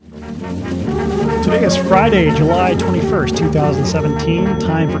is Friday, July 21st, 2017,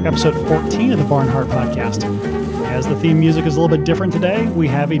 time for episode 14 of the Barnhart Podcast. As the theme music is a little bit different today, we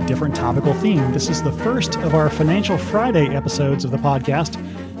have a different topical theme. This is the first of our Financial Friday episodes of the podcast.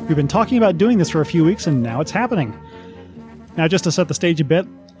 We've been talking about doing this for a few weeks, and now it's happening. Now, just to set the stage a bit,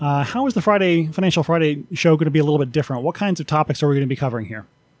 how is the Financial Friday show going to be a little bit different? What kinds of topics are we going to be covering here?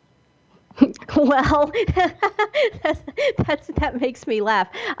 Well, that makes me laugh.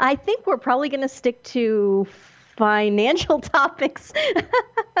 I think we're probably going to stick to financial topics,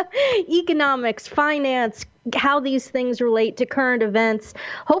 economics, finance, how these things relate to current events,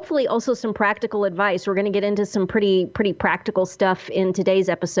 hopefully also some practical advice. We're going to get into some pretty practical stuff in today's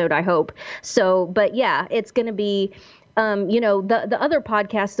episode, I hope. So, but yeah, it's going to be the other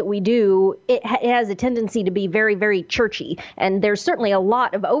podcasts that we do, it has a tendency to be very, very churchy. And there's certainly a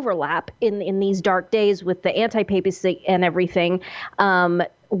lot of overlap in these dark days with the anti-papacy and everything,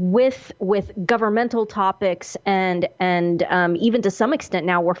 with governmental topics and even to some extent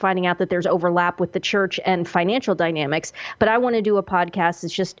now we're finding out that there's overlap with the church and financial dynamics. But I want to do a podcast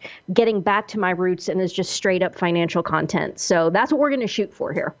that's just getting back to my roots and is just straight up financial content. So that's what we're going to shoot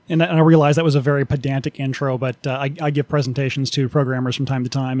for here. And I realize that was a very pedantic intro, but I give presentations to programmers from time to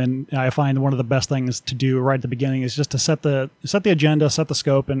time, and I find one of the best things to do right at the beginning is just to set the agenda, set the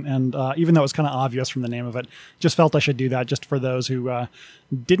scope, and even though it's kind of obvious from the name of it, just felt I should do that just for those who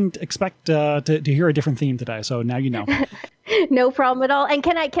didn't expect to hear a different theme today. So now you know. No problem at all. And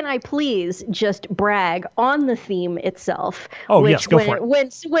can I please just brag on the theme itself? Oh, yes, go for it.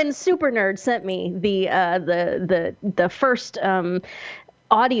 When Super Nerd sent me the first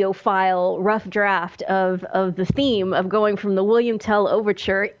audio file rough draft of the theme of going from the William Tell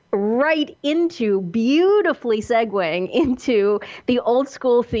Overture right into beautifully segueing into the old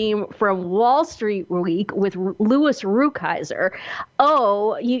school theme from Wall Street Week with Louis Rukeyser.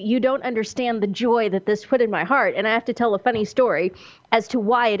 Oh, you don't understand the joy that this put in my heart. And I have to tell a funny story as to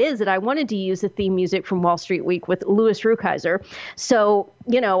why it is that I wanted to use the theme music from Wall Street Week with Louis Rukeyser. So,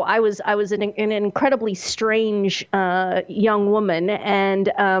 I was an incredibly strange young woman,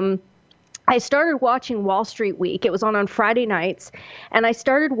 and I started watching Wall Street Week. It was on Friday nights, and I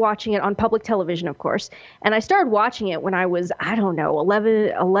started watching it on public television, of course. And I started watching it when I was,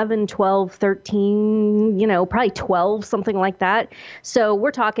 11, 12, 13, probably 12, something like that. So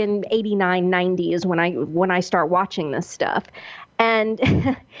we're talking 89, 90 is when I start watching this stuff. And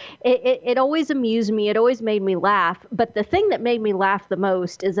it always amused me. It always made me laugh. But the thing that made me laugh the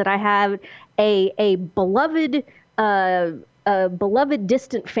most is that I have a beloved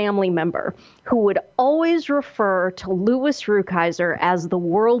distant family member who would always refer to Louis Rukeyser as the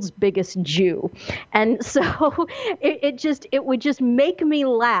world's biggest Jew. And so it would just make me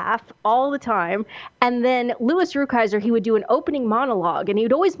laugh all the time. And then Louis Rukeyser, he would do an opening monologue, and he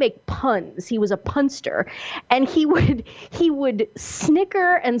would always make puns. He was a punster, and he would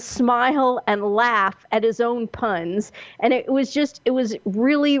snicker and smile and laugh at his own puns. And it was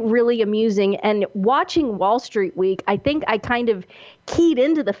really, really amusing. And watching Wall Street Week, I think I kind of keyed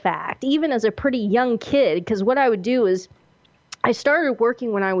into the fact, even as a pretty young kid, because what I would do is I started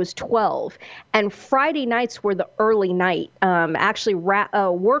working when I was 12, and Friday nights were the early night.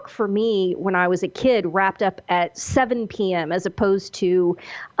 Work for me when I was a kid wrapped up at 7 p.m. as opposed to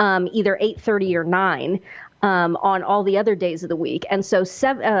either 8:30 or 9 on all the other days of the week. And so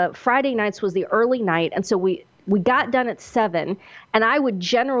Friday nights was the early night, and so we got done at 7, and I would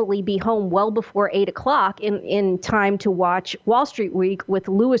generally be home well before 8 o'clock in time to watch Wall Street Week with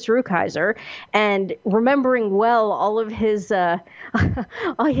Louis Rukeyser, and remembering well all of his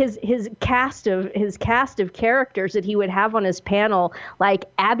his cast of characters that he would have on his panel, like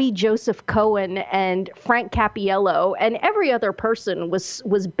Abby Joseph Cohen and Frank Cappiello, and every other person was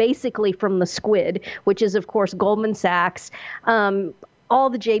basically from the Squid, which is of course Goldman Sachs. All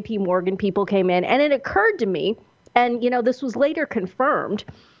the JP Morgan people came in, and it occurred to me, and this was later confirmed,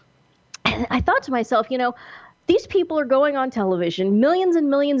 and I thought to myself, these people are going on television, millions and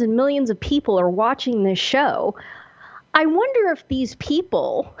millions and millions of people are watching this show. I wonder if these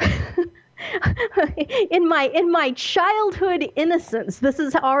people in my childhood innocence, this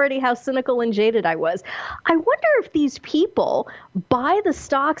is already how cynical and jaded I was. I wonder if these people buy the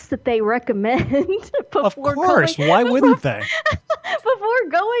stocks that they recommend before Of course, why wouldn't they? before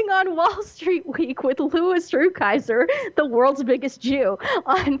going on Wall Street Week with Louis Rukeyser, the world's biggest Jew,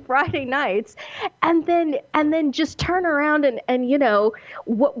 on Friday nights, and then just turn around and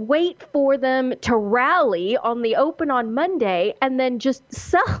wait for them to rally on the open on Monday, and then just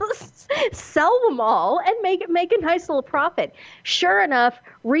sell them all and make a nice little profit. Sure enough,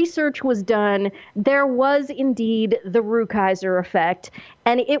 research was done. There was indeed the Rukeyser effect,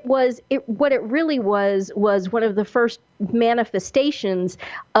 and what it really was one of the first manifestations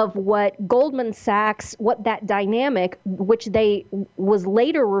of what Goldman Sachs, what that dynamic, which was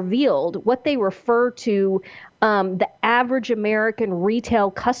later revealed, what they refer to the average American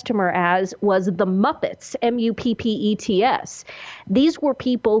retail customer as was the Muppets, Muppets. These were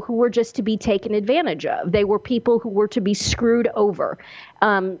people who were just to be taken advantage of. They were people who were to be screwed over.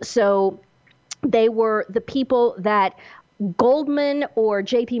 So they were the people that Goldman or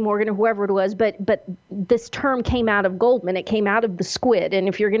J.P. Morgan or whoever it was, but this term came out of Goldman. It came out of the squid. And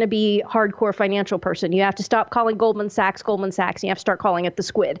if you're going to be a hardcore financial person, you have to stop calling Goldman Sachs, and you have to start calling it the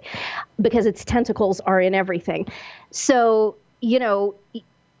squid, because its tentacles are in everything. So,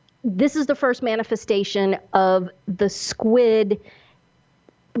 this is the first manifestation of the squid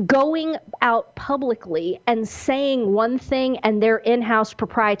going out publicly and saying one thing, and their in-house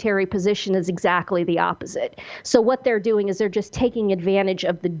proprietary position is exactly the opposite. So what they're doing is they're just taking advantage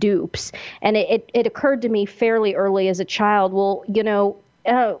of the dupes. And it occurred to me fairly early as a child, well,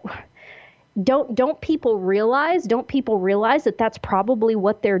 don't people realize that that's probably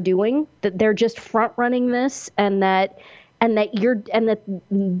what they're doing, that they're just front running this, and that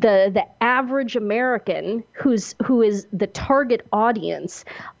the average American who is the target audience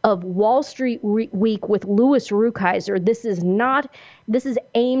of Wall Street Week with Louis Rukeyser, this is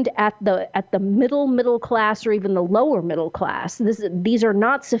aimed at the middle class or even the lower middle class. These are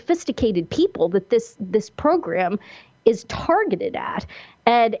not sophisticated people that this program is targeted at.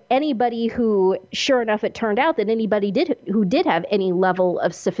 And anybody who, sure enough, it turned out that anybody who did have any level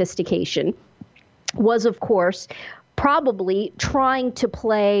of sophistication was, of course, probably trying to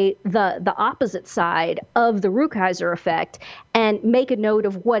play the opposite side of the Rukeyser effect and make a note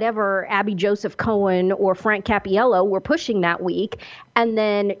of whatever Abby Joseph Cohen or Frank Cappiello were pushing that week, and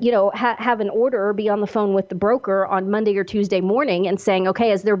then have an order, be on the phone with the broker on Monday or Tuesday morning and saying, okay,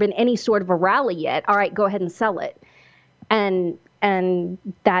 has there been any sort of a rally yet? All right, go ahead and sell it. And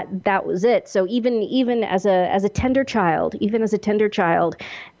that was it. So even as a tender child,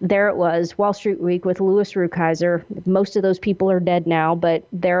 there it was, Wall Street Week with Louis Rukeyser. Most of those people are dead now, but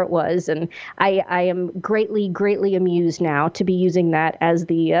there it was. And I am greatly amused now to be using that as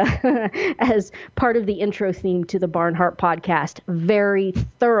the as part of the intro theme to the Barnhart podcast, very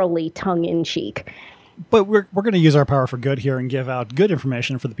thoroughly tongue-in-cheek. But we're going to use our power for good here and give out good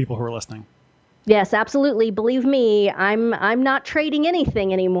information for the people who are listening. Yes, absolutely. Believe me, I'm not trading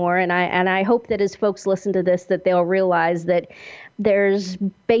anything anymore, and I hope that as folks listen to this, that they'll realize that there's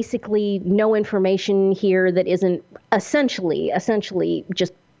basically no information here that isn't essentially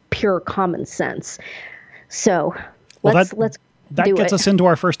just pure common sense. So let's that gets us into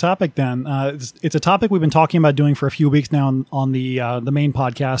our first topic then. It's a topic we've been talking about doing for a few weeks now on the main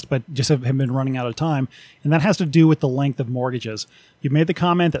podcast, but just have been running out of time. And that has to do with the length of mortgages. You've made the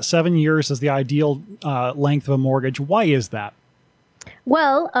comment that 7 years is the ideal length of a mortgage. Why is that?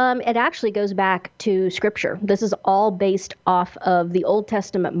 Well, it actually goes back to Scripture. This is all based off of the Old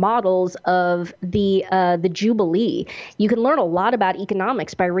Testament models of the Jubilee. You can learn a lot about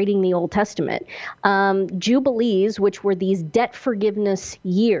economics by reading the Old Testament. Jubilees, which were these debt forgiveness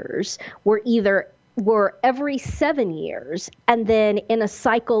years, were every 7 years, and then in a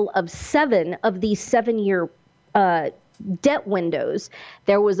cycle of 7 of these 7-year debt windows,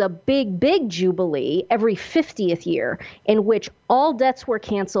 there was a big Jubilee every 50th year in which all debts were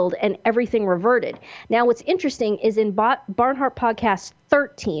canceled and everything reverted. Now, what's interesting is in Barnhart Podcast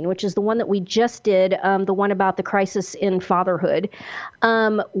 13, which is the one that we just did, the one about the crisis in fatherhood,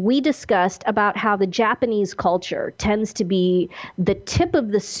 we discussed about how the Japanese culture tends to be the tip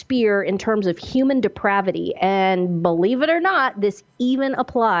of the spear in terms of human depravity. And believe it or not, this even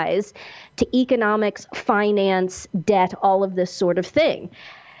applies to economics, finance, debt, all of this sort of thing.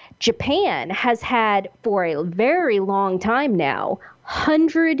 Japan has had for a very long time now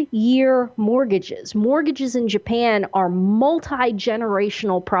 100-year mortgages. Mortgages in Japan are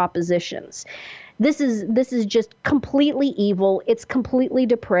multi-generational propositions. This is just completely evil. It's completely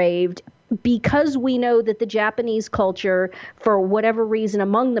depraved. Because we know that the Japanese culture, for whatever reason,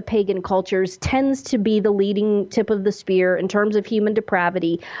 among the pagan cultures, tends to be the leading tip of the spear in terms of human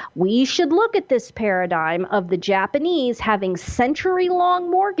depravity, we should look at this paradigm of the Japanese having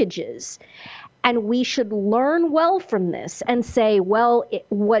century-long mortgages And we should learn well from this and say, well,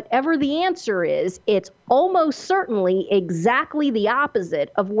 whatever the answer is, it's almost certainly exactly the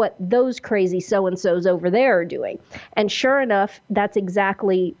opposite of what those crazy so-and-sos over there are doing. And sure enough, that's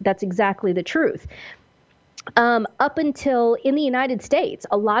exactly the truth. Up until in the United States,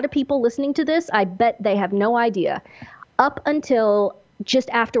 a lot of people listening to this, I bet they have no idea. Up until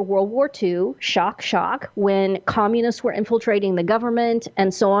just after World War II, shock, shock, when communists were infiltrating the government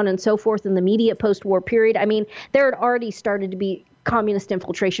and so on and so forth in the immediate post-war period. I mean, there had already started to be communist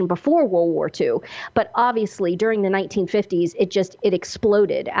infiltration before World War II, but obviously during the 1950s, it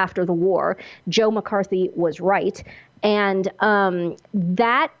exploded after the war. Joe McCarthy was right. And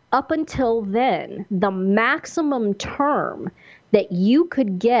that up until then, the maximum term that you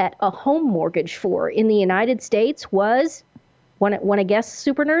could get a home mortgage for in the United States was, want to guess,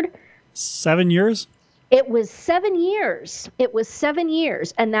 Super Nerd? 7 years? It was 7 years. It was 7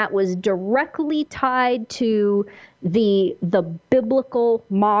 years, and that was directly tied to the biblical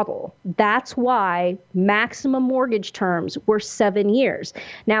model. That's why maximum mortgage terms were 7 years.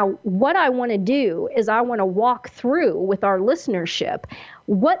 Now, what I want to do is I want to walk through with our listenership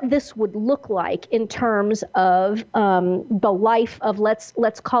what this would look like in terms of the life of,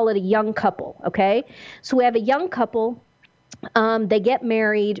 let's call it a young couple, okay? So we have a young couple. They get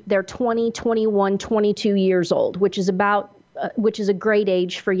married. They're 20, 21, 22 years old, which is a great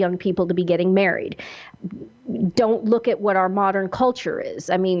age for young people to be getting married. Don't look at what our modern culture is.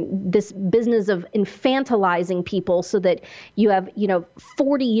 I mean, this business of infantilizing people so that you have,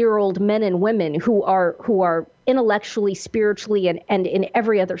 40-year-old men and women who are intellectually, spiritually, and in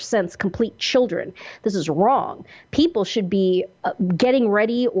every other sense, complete children. This is wrong. People should be getting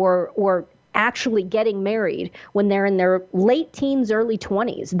ready or actually getting married when they're in their late teens, early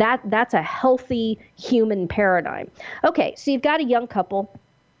 20s. That's a healthy human paradigm. Okay, so you've got a young couple.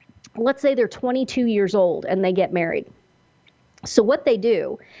 Let's say they're 22 years old and they get married. So what they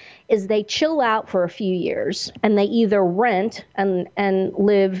do is they chill out for a few years and they either rent and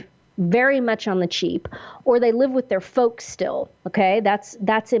live very much on the cheap, or they live with their folks still. Okay,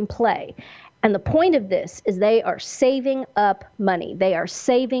 that's in play. And the point of this is they are saving up money. They are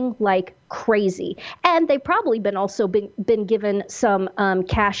saving like crazy. And they've probably been given some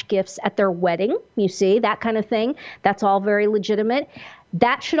cash gifts at their wedding. You see, that kind of thing. That's all very legitimate.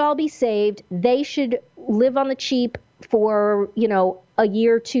 That should all be saved. They should live on the cheap for, a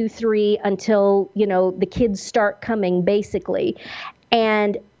year, 2, 3, until, the kids start coming, basically.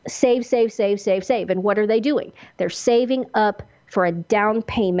 And save. And what are they doing? They're saving up for a down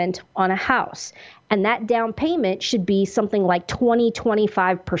payment on a house. And that down payment should be something like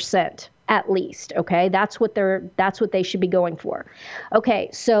 25% at least. Okay. That's what they should be going for. Okay.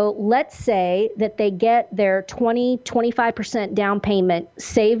 So let's say that they get their 25% down payment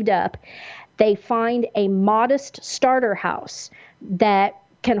saved up. They find a modest starter house that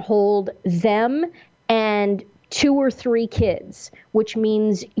can hold them and 2 or 3 kids, which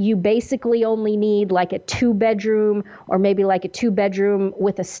means you basically only need like a 2-bedroom or maybe like a 2-bedroom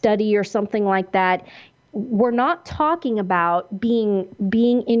with a study or something like that. We're not talking about being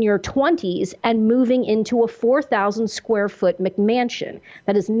in your 20s and moving into a 4,000 square foot McMansion.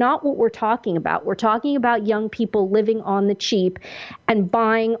 That is not what we're talking about. We're talking about young people living on the cheap and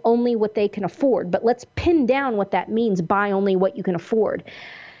buying only what they can afford. But let's pin down what that means, buy only what you can afford.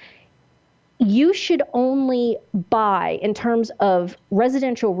 You should only buy, in terms of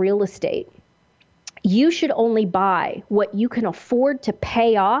residential real estate, you should only buy what you can afford to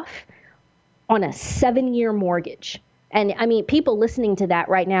pay off on a 7-year mortgage. And I mean, people listening to that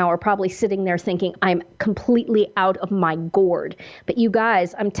right now are probably sitting there thinking, I'm completely out of my gourd. But you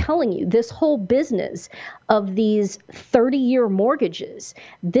guys, I'm telling you, this whole business of these 30-year mortgages,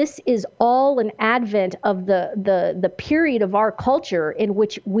 this is all an advent of the period of our culture in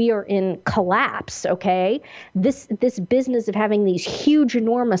which we are in collapse, okay? This business of having these huge,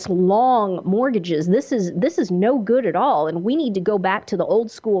 enormous, long mortgages, this is no good at all. And we need to go back to the old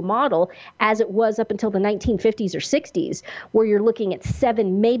school model as it was up until the 1950s or 60s. Where you're looking at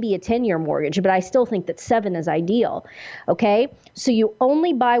 7, maybe a 10-year mortgage, but I still think that 7 is ideal. Okay, so you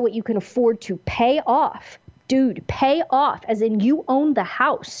only buy what you can afford to pay off. Dude, pay off, as in you own the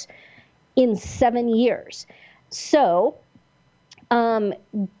house in 7 years. So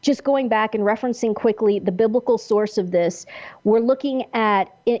just going back and referencing quickly the biblical source of this, we're looking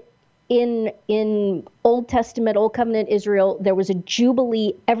at it. In Old Testament, Old Covenant Israel, there was a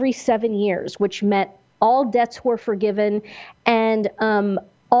jubilee every 7 years, which meant all debts were forgiven, and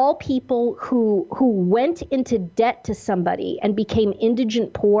all people who went into debt to somebody and became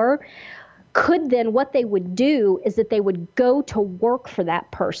indigent poor could then, what they would do is that they would go to work for that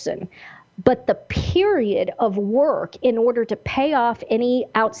person. But the period of work in order to pay off any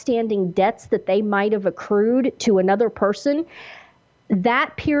outstanding debts that they might have accrued to another person,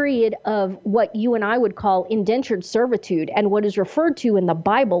 that period of what you and I would call indentured servitude and what is referred to in the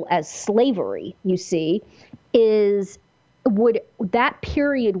Bible as slavery, you see, that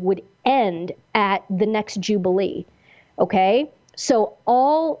period would end at the next Jubilee. Okay? So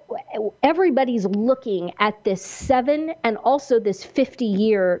everybody's looking at this 7 and also this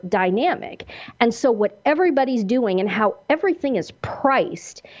 50-year dynamic. And so what everybody's doing and how everything is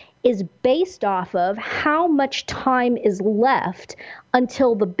priced is based off of how much time is left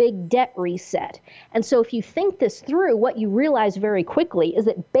until the big debt reset. And so if you think this through, what you realize very quickly is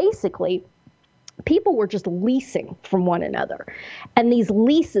that basically people were just leasing from one another. And these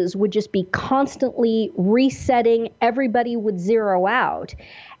leases would just be constantly resetting. Everybody would zero out.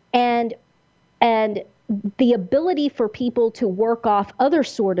 And the ability for people to work off other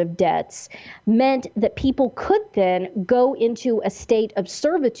sort of debts meant that people could then go into a state of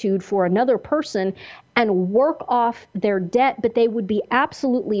servitude for another person and work off their debt, but they would be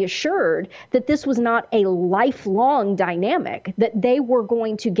absolutely assured that this was not a lifelong dynamic, that they were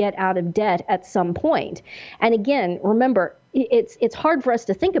going to get out of debt at some point. And again, remember, it's hard for us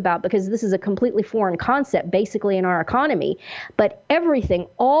to think about because this is a completely foreign concept basically in our economy, but everything,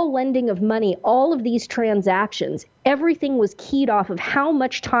 all lending of money, all of these transactions, everything was keyed off of how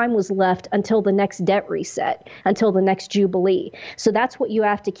much time was left until the next debt reset, until the next Jubilee. So that's what you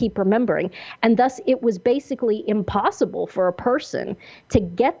have to keep remembering. And thus it was basically impossible for a person to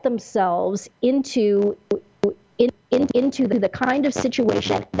get themselves into the kind of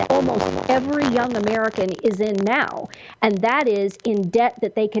situation that almost every young American is in now, and that is in debt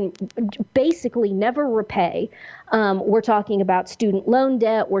that they can basically never repay. We're talking about student loan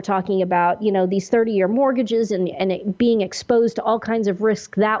debt. We're talking about, these 30-year mortgages and it being exposed to all kinds of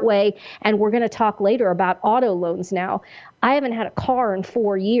risk that way. And we're going to talk later about auto loans now. I haven't had a car in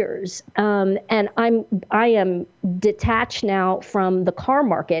 4 years, and I am detached now from the car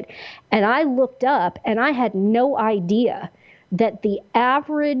market. And I looked up, and I had no idea that the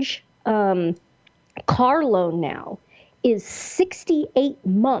average car loan now is 68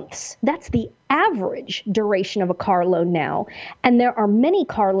 months. That's the average duration of a car loan now. And there are many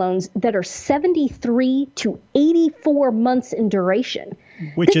car loans that are 73 to 84 months in duration.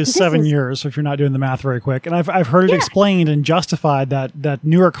 Which is 7 years, if you're not doing the math very quick. And I've heard it explained and justified that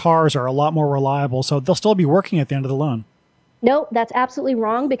newer cars are a lot more reliable, so they'll still be working at the end of the loan. No, that's absolutely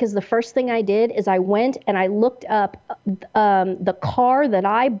wrong, because the first thing I did is I went and I looked up the car that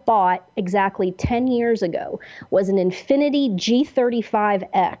I bought exactly 10 years ago was an Infiniti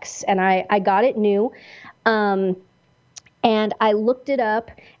G35X, and I got it new. And I looked it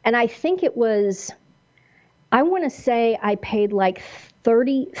up, and I think it was, I want to say I paid like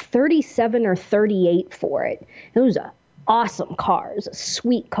 37 or 38 for it. It was an awesome car. It was a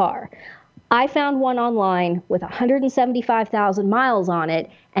sweet car. I found one online with 175,000 miles on it,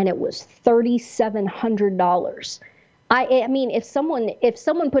 and it was $3,700. I mean, if someone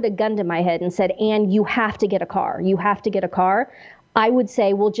put a gun to my head and said, "Ann, you have to get a car. You have to get a car," I would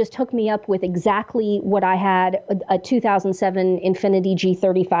say, well, just hook me up with exactly what I had, a 2007 Infiniti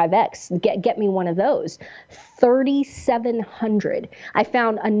G35X. Get me one of those. $3,700. I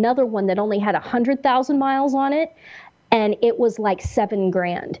found another one that only had 100,000 miles on it, and it was like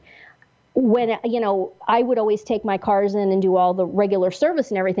 $7,000. When, I would always take my cars in and do all the regular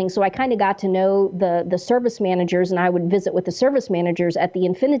service and everything. So I kind of got to know the service managers, and I would visit with the service managers at the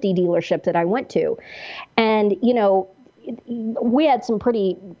Infiniti dealership that I went to. And, we had some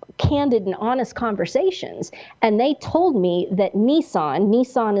pretty candid and honest conversations, and they told me that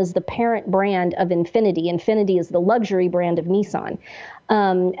Nissan is the parent brand of Infiniti. Infiniti is the luxury brand of Nissan.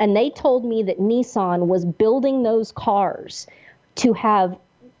 And they told me that Nissan was building those cars to have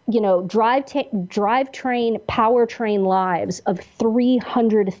drivetrain, powertrain lives of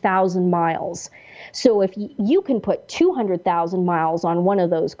 300,000 miles. So if you can put 200,000 miles on one of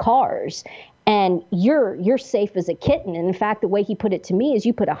those cars, and you're safe as a kitten. And in fact, the way he put it to me is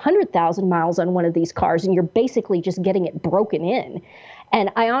you put 100,000 miles on one of these cars, and you're basically just getting it broken in. And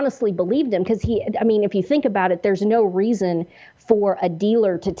I honestly believed him, because if you think about it, there's no reason for a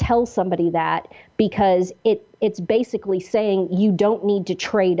dealer to tell somebody that, because it's basically saying you don't need to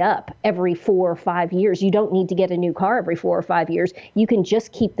trade up every 4 or 5 years. You don't need to get a new car every 4 or 5 years. You can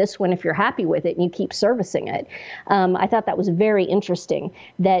just keep this one if you're happy with it, and you keep servicing it. I thought that was very interesting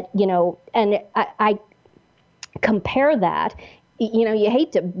that, and I compare that. you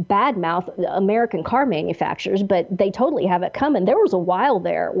hate to badmouth American car manufacturers, but they totally have it coming. There was a while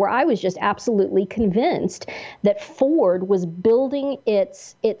there where I was just absolutely convinced that Ford was building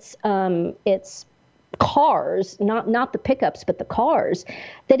its cars, not the pickups, but the cars,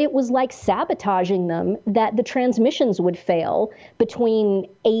 that it was like sabotaging them, that the transmissions would fail between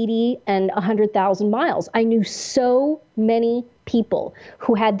 80 and 100,000 miles. I knew so many people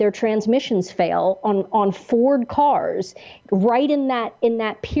who had their transmissions fail on Ford cars right in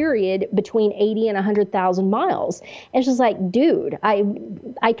that period between 80 and 100,000 miles. And it's just like, dude,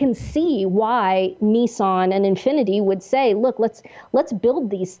 I can see why Nissan and Infiniti would say, look, let's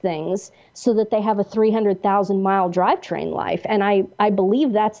build these things so that they have a 300,000 mile drivetrain life. And I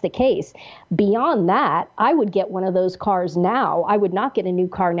believe that's the case. Beyond that, I would get one of those cars now. I would not get a new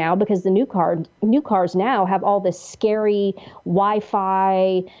car now, because the new cars now have all this scary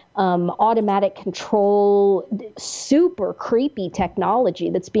Wi-Fi, automatic control, super creepy technology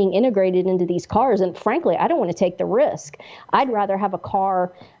that's being integrated into these cars. And frankly, I don't want to take the risk. I'd rather have a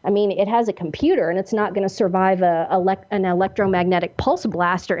car. I mean, it has a computer and it's not going to survive an electromagnetic pulse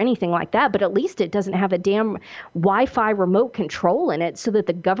blast or anything like that, but at least it doesn't have a damn Wi-Fi remote control in it so that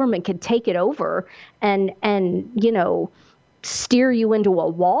the government could take it over and steer you into a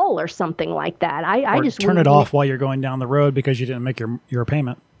wall or something like that. I just turn it off while you're going down the road because you didn't make your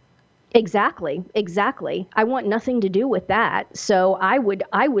payment. Exactly. I want nothing to do with that. So I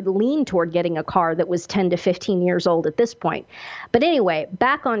would lean toward getting a car that was 10 to 15 years old at this point. But anyway,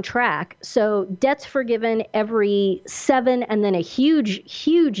 back on track. So debt's forgiven every 7, and then a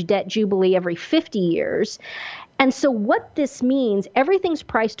huge debt jubilee every 50 years. And so what this means, everything's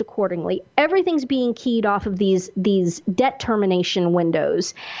priced accordingly. Everything's being keyed off of these debt termination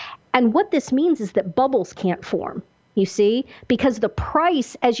windows. And what this means is that bubbles can't form. You see, because the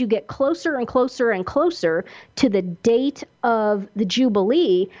price, as you get closer and closer and closer to the date of the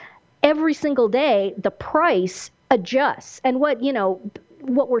Jubilee, every single day, the price adjusts. And what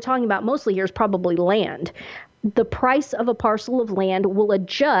we're talking about mostly here is probably land. The price of a parcel of land will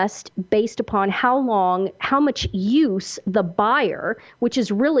adjust based upon how much use the buyer, which is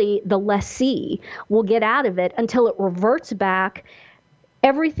really the lessee, will get out of it until it reverts back.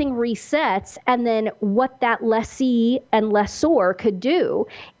 Everything resets, and then what that lessee and lessor could do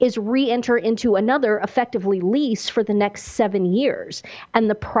is re-enter into another effectively lease for the next 7 years, and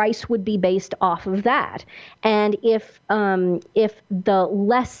the price would be based off of that. And if the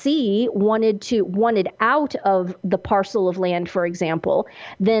lessee wanted out of the parcel of land, for example,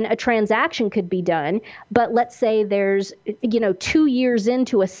 then a transaction could be done. But let's say there's 2 years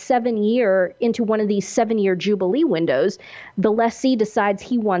into one of these 7-year Jubilee windows, the lessee decides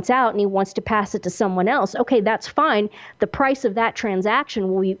he wants out and he wants to pass it to someone else. Okay, that's fine. The price of that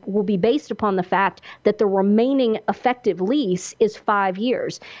transaction will be based upon the fact that the remaining effective lease is 5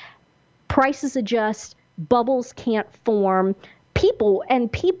 years. Prices adjust, bubbles can't form.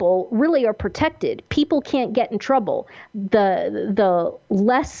 People really are protected. People can't get in trouble. The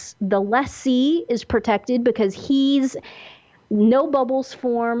lessee is protected because no bubbles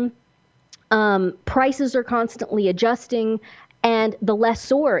form. Prices are constantly adjusting, and the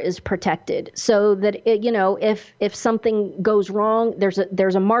lessor is protected so that if something goes wrong, there's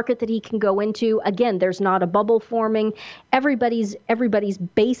a market that he can go into. Again, there's not a bubble forming. Everybody's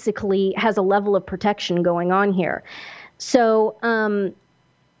basically has a level of protection going on here. So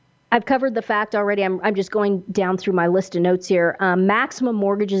I've covered the fact already. I'm just going down through my list of notes here. Maximum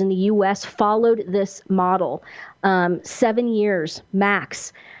mortgages in the U.S. followed this model, 7 years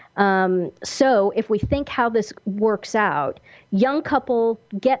max. So if we think how this works out, young couple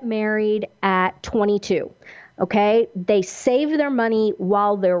get married at 22. Okay. They save their money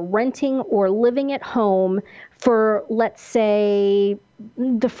while they're renting or living at home for, let's say,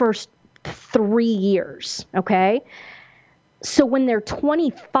 the first 3 years. Okay. So when they're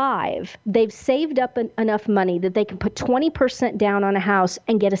 25, they've saved up enough money that they can put 20% down on a house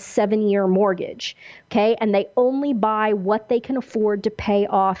and get a 7-year mortgage, okay? And they only buy what they can afford to pay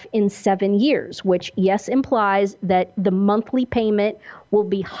off in 7 years, which, yes, implies that the monthly payment will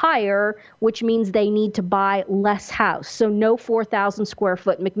be higher, which means they need to buy less house. So no 4,000 square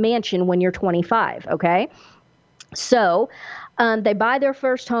foot McMansion when you're 25, okay? So they buy their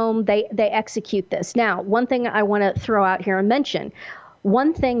first home, they execute this. Now, one thing I want to throw out here and mention,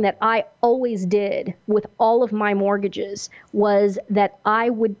 one thing that I always did with all of my mortgages was that I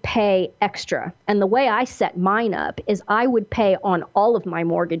would pay extra. And the way I set mine up is I would pay on all of my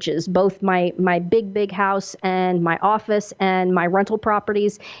mortgages, both my big house and my office and my rental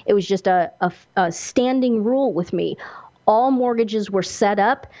properties. It was just a standing rule with me. All mortgages were set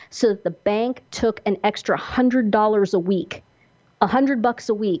up so that the bank took an extra $100 a week $100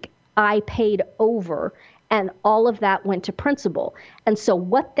 a week I paid over, and all of that went to principal. And so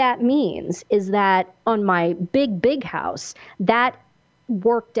what that means is that on my big house, that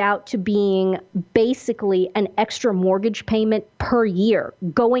worked out to being basically an extra mortgage payment per year,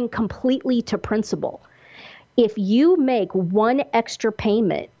 going completely to principal. If you make one extra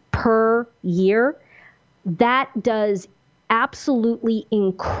payment per year, that does absolutely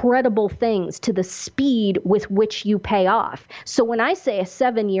incredible things to the speed with which you pay off. So when I say a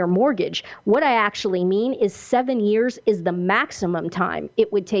 7-year mortgage, what I actually mean is 7 years is the maximum time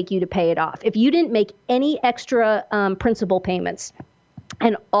it would take you to pay it off. If you didn't make any extra principal payments,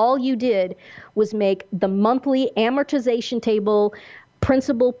 and all you did was make the monthly amortization table,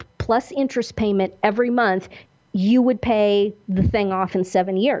 principal plus interest payment every month, you would pay the thing off in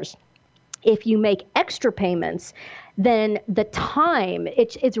 7 years. If you make extra payments, then the time,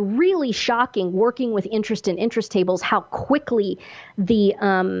 it's really shocking working with interest and interest tables how quickly the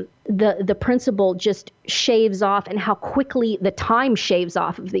principal just shaves off and how quickly the time shaves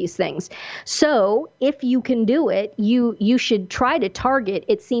off of these things. So if you can do it, you should try to target,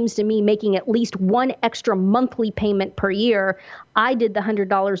 it seems to me, making at least one extra monthly payment per year. I did the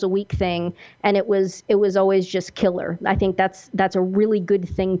 $100 a week thing, and it was always just killer. I think that's a really good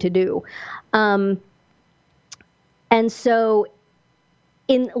thing to do. And so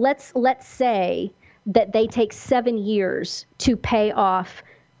let's say that they take 7 years to pay off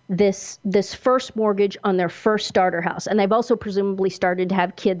this first mortgage on their first starter house. And they've also presumably started to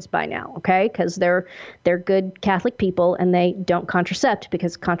have kids by now, okay? Because they're good Catholic people and they don't contracept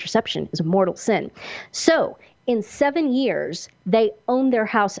because contraception is a mortal sin. So in 7 years, they own their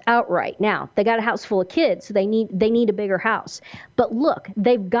house outright. Now, they got a house full of kids, so they need a bigger house. But look,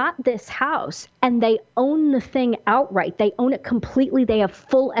 they've got this house and they own the thing outright. They own it completely. They have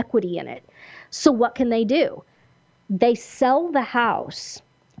full equity in it. So what can they do? They sell the house.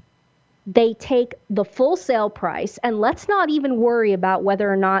 They take the full sale price, and let's not even worry about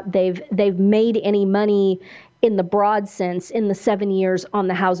whether or not they've made any money in the broad sense in the 7 years on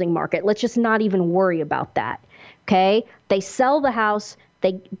the housing market. Let's just not even worry about that. Okay? They sell the house,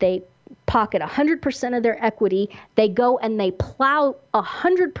 they pocket 100% of their equity, they go and they plow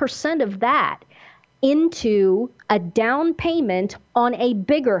 100% of that into a down payment on a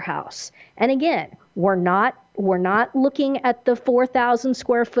bigger house. And again, we're not looking at the 4,000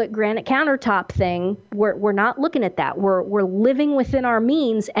 square foot granite countertop thing. We're not looking at that. We're living within our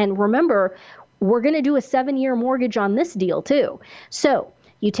means. And remember, we're going to do a 7-year mortgage on this deal too. So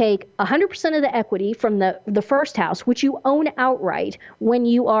you take 100% of the equity from the first house, which you own outright when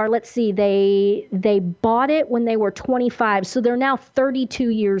you are, let's see, they bought it when they were 25. So they're now 32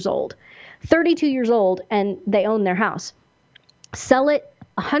 years old. 32 years old, and they own their house. Sell it.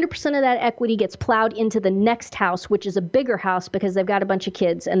 100% of that equity gets plowed into the next house, which is a bigger house because they've got a bunch of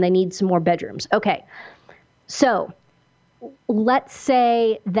kids and they need some more bedrooms. Okay. So let's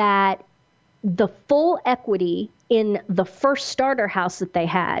say that the full equity in the first starter house that they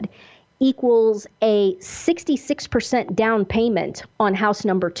had equals a 66% down payment on house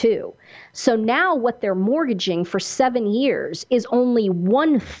number 2. So now what they're mortgaging for 7 years is only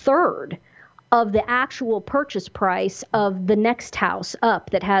 1/3 of the actual purchase price of the next house up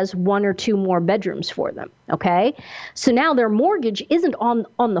that has 1 or 2 more bedrooms for them. Okay. So now their mortgage isn't on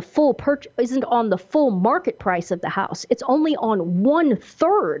the full isn't on the full market price of the house. It's only on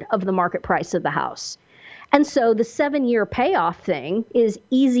 1/3 of the market price of the house. And so the 7-year payoff thing is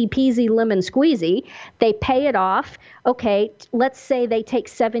easy peasy lemon squeezy. They pay it off. Okay, let's say they take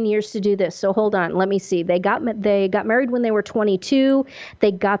 7 years to do this. So hold on, let me see. They got married when they were 22.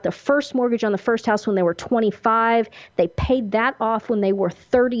 They got the first mortgage on the first house when they were 25. They paid that off when they were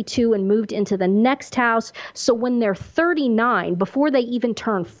 32 and moved into the next house. So when they're 39, before they even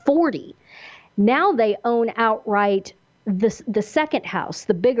turn 40, now they own outright the second house,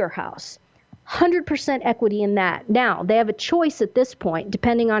 the bigger house. 100% equity in that. Now, they have a choice at this point,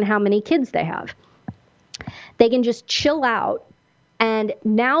 depending on how many kids they have. They can just chill out, and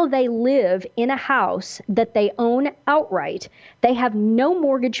now they live in a house that they own outright. They have no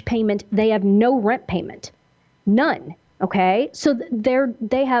mortgage payment. They have no rent payment. None. Okay? So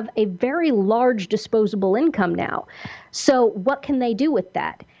they have a very large disposable income now. So what can they do with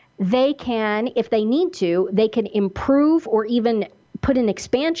that? They can, if they need to, they can improve or even put an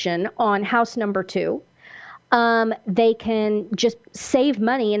expansion on house number 2. They can just save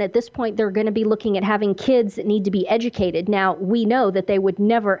money. And at this point, they're going to be looking at having kids that need to be educated. Now, we know that they would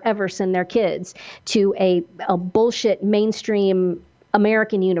never, ever send their kids to a bullshit mainstream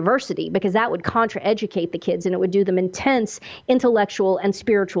American university, because that would contra-educate the kids and it would do them intense intellectual and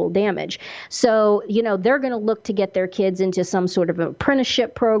spiritual damage. So, they're going to look to get their kids into some sort of an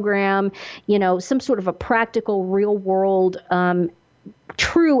apprenticeship program, some sort of a practical, real world,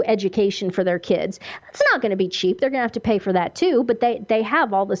 true education for their kids. That's not going to be cheap. They're going to have to pay for that too, but they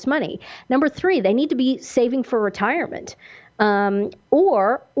have all this money. Number 3, they need to be saving for retirement.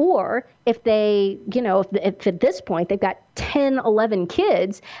 Or if they, if at this point they've got 10, 11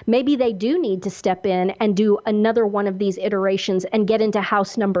 kids, maybe they do need to step in and do another one of these iterations and get into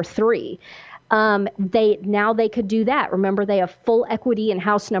house number 3. They could do that. Remember, they have full equity in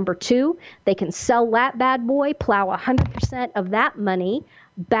house number 2. They can sell that bad boy, plow 100% of that money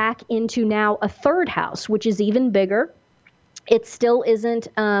back into now a third house, which is even bigger. It still isn't,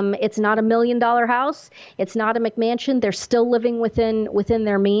 it's not $1 million house. It's not a McMansion. They're still living within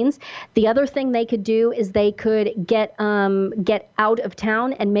their means. The other thing they could do is they could get out of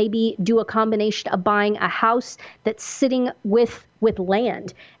town and maybe do a combination of buying a house that's sitting with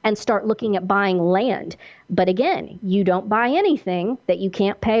land and start looking at buying land. But again, you don't buy anything that you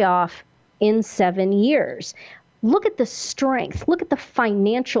can't pay off in 7 years. Look at the strength. Look at the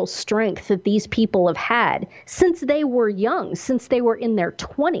financial strength that these people have had since they were young, since they were in their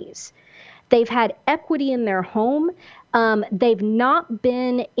 20s. They've had equity in their home. They've not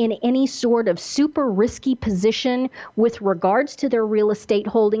been in any sort of super risky position with regards to their real estate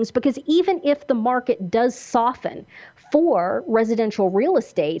holdings, because even if the market does soften for residential real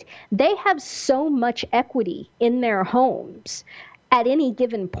estate, they have so much equity in their homes at any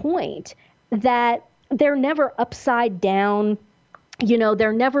given point that they're never upside down.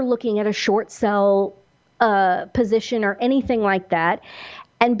 They're never looking at a short sell position or anything like that.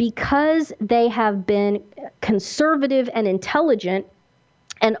 And because they have been conservative and intelligent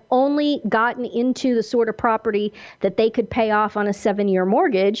and only gotten into the sort of property that they could pay off on a 7-year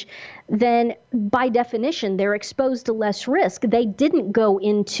mortgage, then by definition, they're exposed to less risk. They didn't go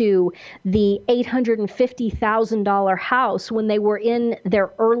into the $850,000 house when they were in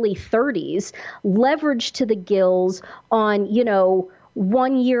their early 30s, leveraged to the gills on,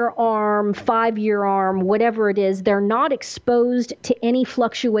 1-year ARM, 5-year ARM, whatever it is. They're not exposed to any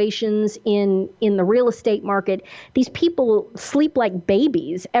fluctuations in the real estate market. These people sleep like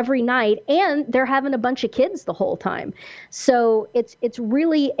babies every night, and they're having a bunch of kids the whole time. So it's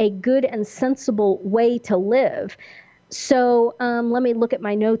really a good and sensible way to live. So let me look at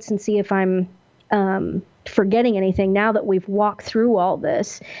my notes and see if I'm forgetting anything now that we've walked through all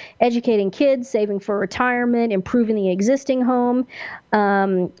this. Educating kids, saving for retirement, improving the existing home.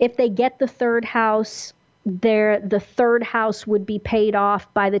 If they get the third house, the third house would be paid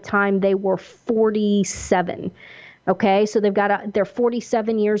off by the time they were 47. Okay, so they're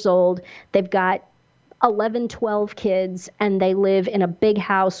 47 years old. They've got 11, 12 kids, and they live in a big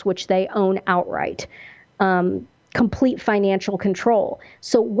house, which they own outright. Complete financial control.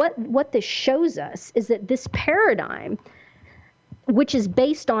 So what this shows us is that this paradigm, which is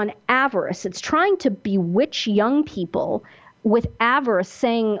based on avarice, it's trying to bewitch young people with avarice,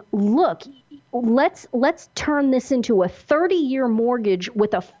 saying, look, let's turn this into a 30-year mortgage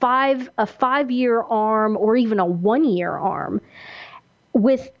with a 5-year ARM or even a 1-year ARM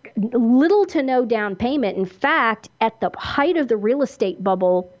with little to no down payment. In fact, at the height of the real estate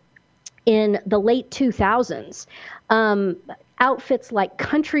bubble in the late 2000s, outfits like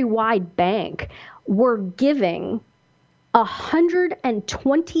Countrywide Bank were giving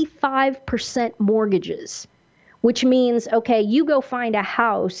 125% mortgages, which means, okay, you go find a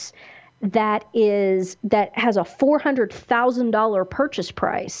house that has a $400,000 purchase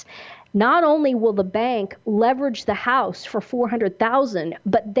price. Not only will the bank leverage the house for $400,000,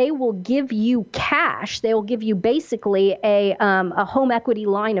 but they will give you cash. They will give you basically a home equity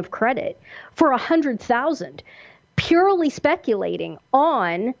line of credit for $100,000, purely speculating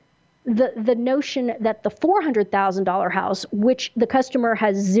on the notion that the $400,000 house, which the customer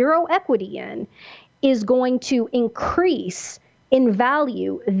has zero equity in, is going to increase in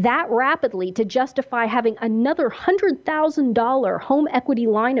value that rapidly to justify having another $100,000 home equity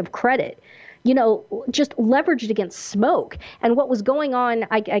line of credit, just leveraged against smoke. And what was going on,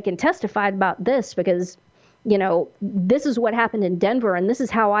 I can testify about this because, this is what happened in Denver, and this is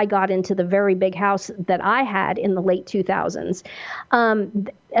how I got into the very big house that I had in the late 2000s.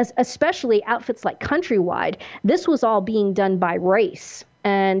 Especially outfits like Countrywide, this was all being done by race.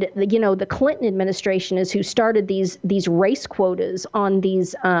 And the Clinton administration is who started these race quotas on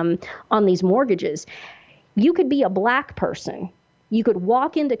these mortgages. You could be a black person, you could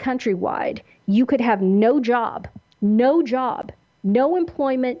walk into Countrywide, you could have no job, no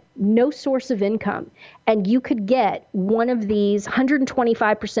employment, no source of income, and you could get one of these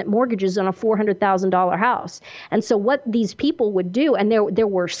 125% mortgages on a $400,000 house. And so what these people would do, and there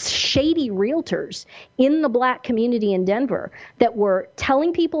were shady realtors in the Black community in Denver that were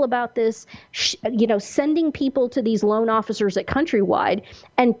telling people about this, sending people to these loan officers at Countrywide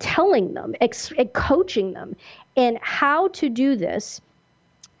and telling them, coaching them in how to do this.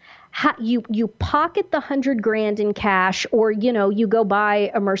 You pocket the $100,000 in cash, or you go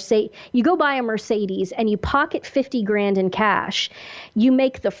buy a Mercedes and you pocket $50,000 in cash. You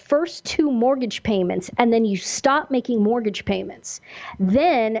make the first 2 mortgage payments and then you stop making mortgage payments.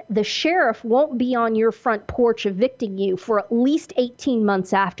 Then the sheriff won't be on your front porch evicting you for at least 18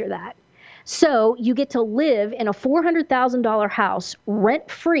 months after that. So you get to live in a $400,000 house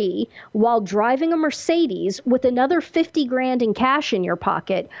rent-free while driving a Mercedes with another $50,000 in cash in your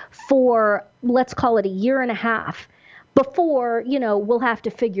pocket for, let's call it, a year and a half before, we'll have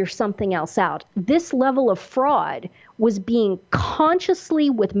to figure something else out. This level of fraud was being consciously,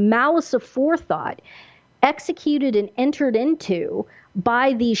 with malice aforethought, executed and entered into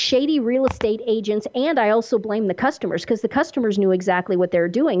by these shady real estate agents. And I also blame the customers, because the customers knew exactly what they're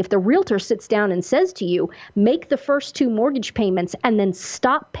doing. If the realtor sits down and says to you, make the first 2 mortgage payments and then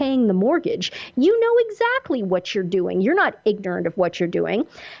stop paying the mortgage, you know exactly what you're doing. You're not ignorant of what you're doing.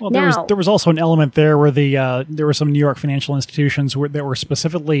 Well, there was also an element there where there were some New York financial institutions that were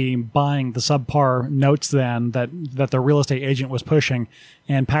specifically buying the subpar notes then that the real estate agent was pushing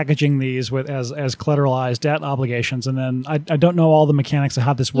and packaging these as collateralized debt obligations. And then I don't know all the mechanics of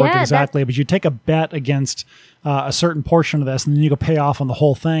how this worked exactly, but you take a bet against a certain portion of this, and then you go pay off on the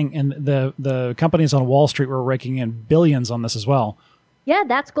whole thing. And the companies on Wall Street were raking in billions on this as well. Yeah,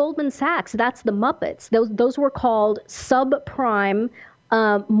 that's Goldman Sachs. That's the Muppets. Those were called subprime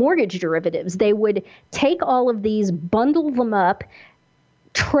mortgage derivatives. They would take all of these, bundle them up,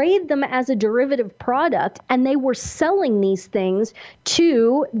 trade them as a derivative product, and they were selling these things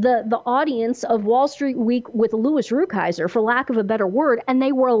to the audience of Wall Street Week with Louis Rukeyser, for lack of a better word, and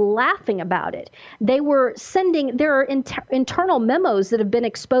they were laughing about it. They were sending, there are internal memos that have been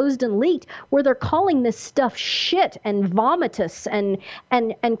exposed and leaked where they're calling this stuff shit and vomitous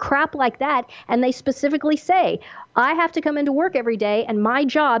and crap like that, and they specifically say, I have to come into work every day, and my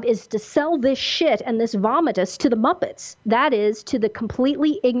job is to sell this shit and this vomitus to the Muppets. That is, to the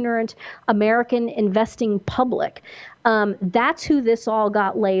completely ignorant American investing public. That's who this all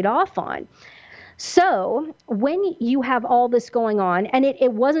got laid off on. So when you have all this going on, and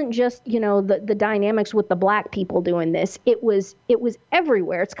it wasn't just, the dynamics with the Black people doing this, it was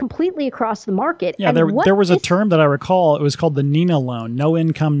everywhere. It's completely across the market. Yeah, there was a term that I recall. It was called the Nina loan. No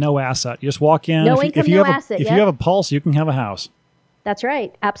income, no asset. You just walk in. If you have a pulse, you can have a house. That's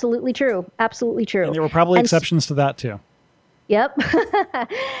right. Absolutely true. Absolutely true. And there were probably exceptions to that too. Yep.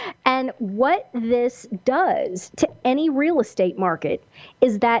 And what this does to any real estate market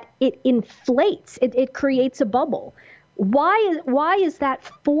is that it inflates, it creates a bubble. Why is that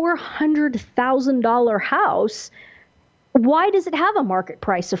 $400,000 house, why does it have a market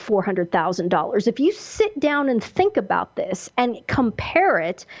price of $400,000? If you sit down and think about this and compare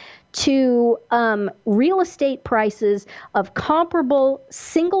it to real estate prices of comparable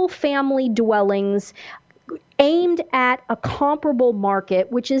single-family dwellings aimed at a comparable market,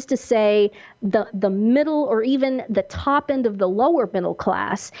 which is to say the middle or even the top end of the lower middle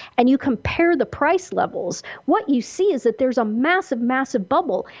class, and you compare the price levels, what you see is that there's a massive, massive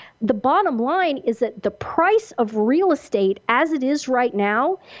bubble. The bottom line is that the price of real estate as it is right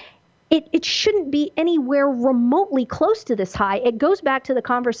now, it shouldn't be anywhere remotely close to this high. It goes back to the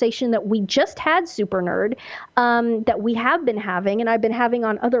conversation that we just had, Super Nerd, that we have been having, and I've been having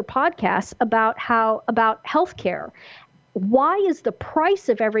on other podcasts about healthcare. Why is the price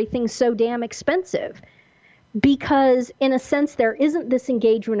of everything so damn expensive? Because in a sense, there isn't this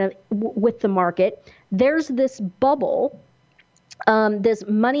engagement with the market. There's this bubble, this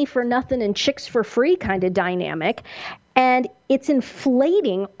money for nothing and chicks for free kind of dynamic. And it's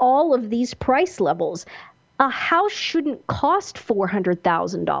inflating all of these price levels. A house shouldn't cost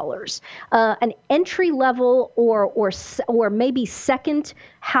 $400,000. An entry level or maybe second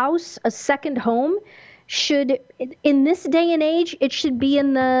house, a second home, should, in this day and age, it should be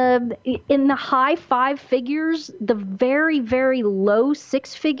in the high 5 figures, the very, very low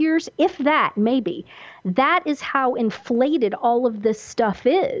 6 figures, if that, maybe. That is how inflated all of this stuff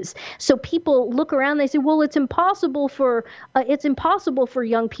is. So people look around, they say, well, it's impossible for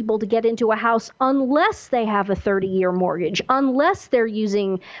young people to get into a house unless they have a 30-year mortgage, unless they're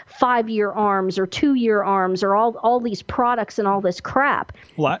using 5-year ARMs or 2-year ARMs or all these products and all this crap.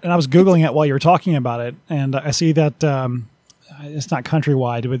 Well, and I was Googling it while you were talking about it, and I see that it's not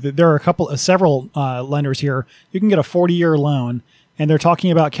Countrywide, but there are several lenders here. You can get a 40-year loan, and they're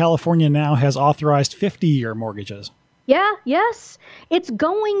talking about California now has authorized 50-year mortgages. Yeah, yes. It's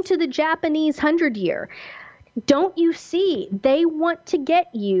going to the Japanese 100-year. Don't you see? They want to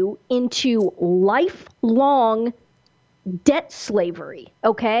get you into lifelong debt slavery,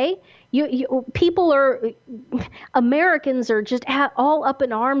 okay? Americans are just all up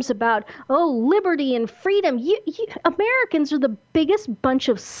in arms about, liberty and freedom. Americans are the biggest bunch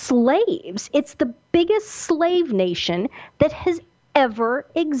of slaves. It's the biggest slave nation that has ever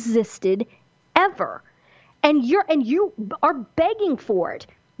existed, ever. And you are begging for it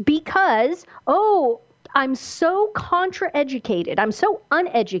because, I'm so contraeducated, I'm so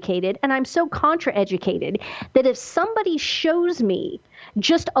uneducated, and I'm so contraeducated that if somebody shows me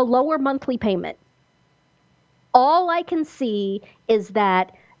just a lower monthly payment, all I can see is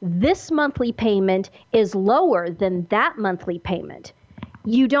that this monthly payment is lower than that monthly payment.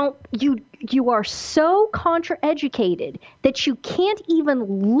 You are so contraeducated that you can't even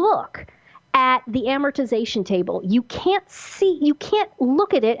look at the amortization table. You can't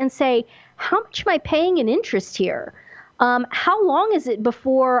look at it and say, how much am I paying in interest here? How long is it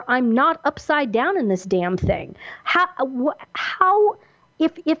before I'm not upside down in this damn thing?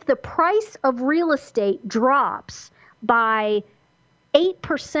 If the price of real estate drops by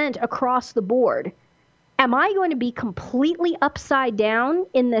 8% across the board, am I going to be completely upside down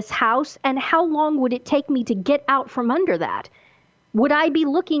in this house? And how long would it take me to get out from under that? Would I be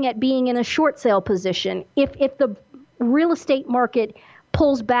looking at being in a short sale position if the real estate market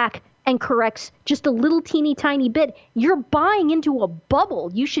pulls back and corrects just a little teeny tiny bit? You're buying into a bubble.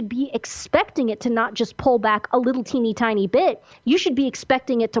 You should be expecting it to not just pull back a little teeny tiny bit. You should be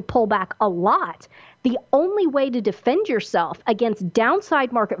expecting it to pull back a lot. The only way to defend yourself against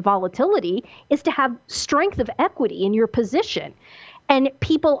downside market volatility is to have strength of equity in your position. And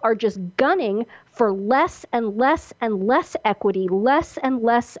people are just gunning for less and less and less equity, less and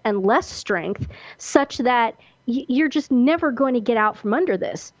less and less strength, such that you're just never going to get out from under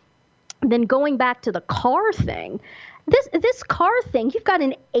this. Then going back to the car thing, this car thing, you've got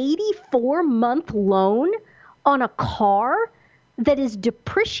an 84-month loan on a car that is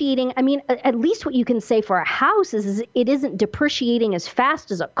depreciating. I mean, at least what you can say for a house is it isn't depreciating as fast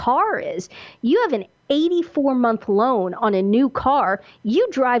as a car is. You have an 84-month loan on a new car. You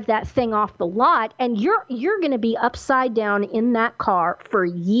drive that thing off the lot, and you're going to be upside down in that car for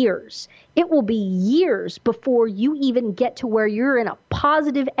years. It will be years before you even get to where you're in a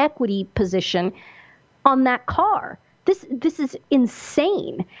positive equity position on that car. This is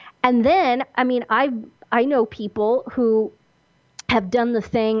insane. And then, I mean, I know people who have done the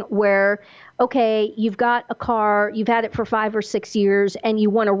thing where, okay, you've got a car, you've had it for 5 or 6 years, and you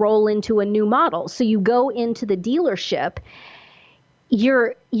want to roll into a new model. So you go into the dealership,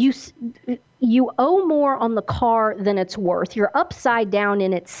 you owe more on the car than it's worth. You're upside down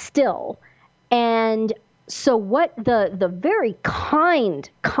in it still. And so what the very kind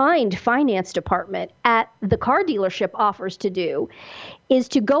finance department at the car dealership offers to do is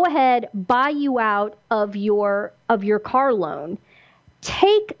to go ahead, buy you out of your car loan,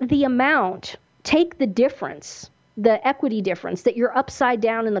 take the difference, the equity difference that you're upside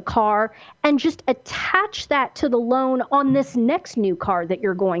down in the car, and just attach that to the loan on this next new car that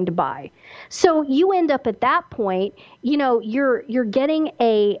you're going to buy. So you end up at that point, you're getting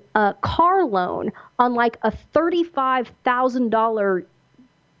a car loan on like a $35,000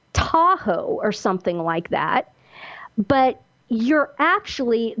 Tahoe or something like that, but you're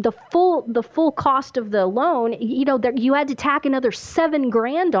actually the full cost of the loan. You had to tack another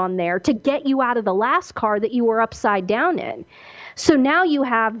 $7,000 on there to get you out of the last car that you were upside down in. So now you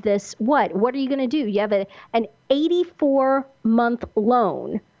have this. What are you going to do? You have an 84-month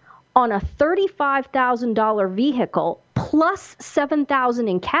loan on a $35,000 vehicle plus $7,000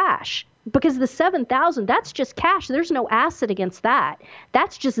 in cash. Because the $7,000, that's just cash. There's no asset against that.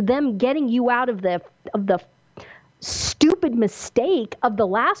 That's just them getting you out of the stupid mistake of the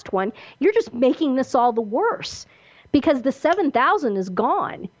last one. You're just making this all the worse because the $7,000 is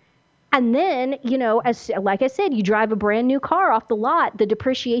gone. And then, like I said, you drive a brand new car off the lot. The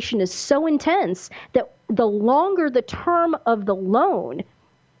depreciation is so intense that the longer the term of the loan,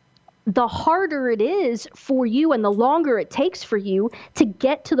 the harder it is for you and the longer it takes for you to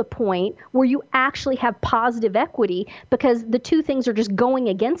get to the point where you actually have positive equity, because the two things are just going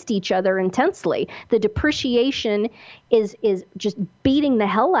against each other intensely. The depreciation is just beating the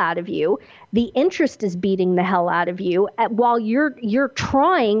hell out of you. The interest is beating the hell out of you while you're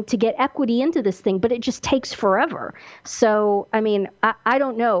trying to get equity into this thing, but it just takes forever. So, I mean, I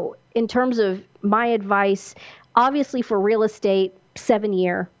don't know. In terms of my advice, Obviously for real estate, 7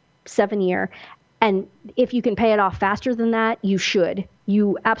 year. And if you can pay it off faster than that, you should.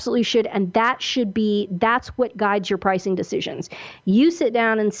 You absolutely should. And that's what guides your pricing decisions. You sit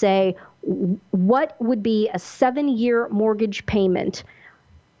down and say, what would be a 7-year mortgage payment?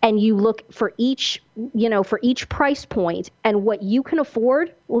 And you look for each price point and what you can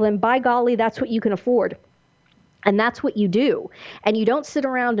afford. Well, then by golly, that's what you can afford. And that's what you do. And you don't sit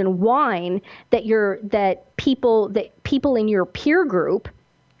around and whine that people in your peer group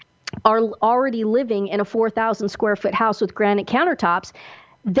are already living in a 4,000 square foot house with granite countertops.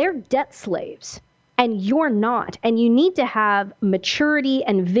 They're debt slaves, and you're not. And you need to have maturity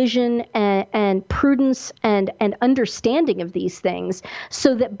and vision and prudence and understanding of these things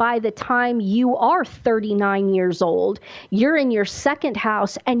so that by the time you are 39 years old, you're in your second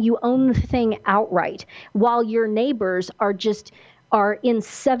house and you own the thing outright, while your neighbors are in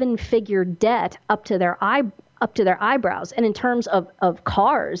 7-figure debt up to their eyebrows. And in terms of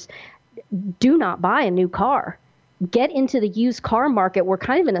cars, do not buy a new car. Get into the used car market. We're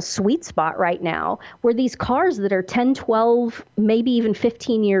kind of in a sweet spot right now where these cars that are 10, 12, maybe even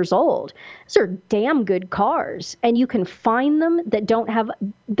 15 years old, those are damn good cars. And you can find them that don't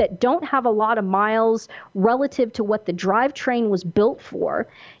have a lot of miles relative to what the drivetrain was built for.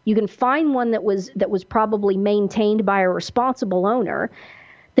 You can find one that was probably maintained by a responsible owner.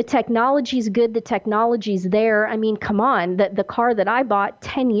 The technology's good. The technology's there. I mean, come on. The car that I bought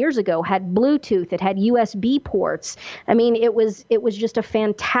 10 years ago had Bluetooth. It had USB ports. I mean, it was just a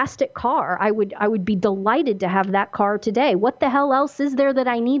fantastic car. I would be delighted to have that car today. What the hell else is there that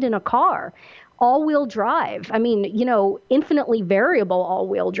I need in a car? All-wheel drive. I mean, infinitely variable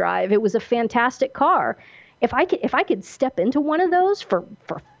all-wheel drive. It was a fantastic car. If I could step into one of those for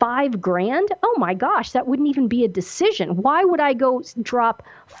 $5,000, oh my gosh, that wouldn't even be a decision. Why would I go drop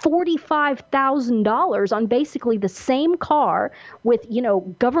 $45,000 on basically the same car with,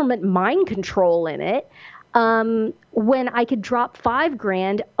 government mind control in it, when I could drop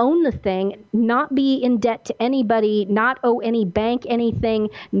 $5,000, own the thing, not be in debt to anybody, not owe any bank anything,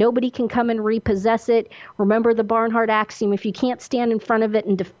 nobody can come and repossess it. Remember the Barnhart axiom: if you can't stand in front of it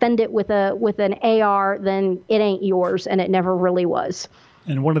and defend it with an AR, then it ain't yours, and it never really was.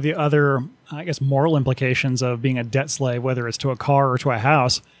 And one of the other, I guess, moral implications of being a debt slave, whether it's to a car or to a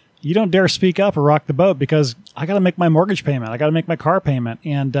house, you don't dare speak up or rock the boat because I got to make my mortgage payment. I got to make my car payment.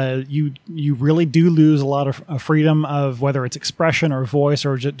 And you really do lose a lot of freedom of whether it's expression or voice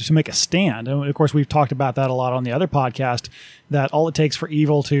or just to make a stand. And of course, we've talked about that a lot on the other podcast, that all it takes for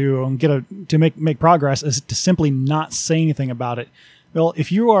evil to make progress is to simply not say anything about it. Well,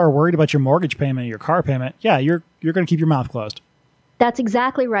 if you are worried about your mortgage payment or your car payment, yeah, you're going to keep your mouth closed. That's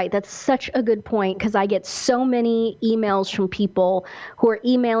exactly right. That's such a good point, because I get so many emails from people who are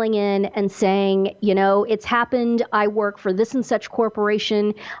emailing in and saying, it's happened. I work for this and such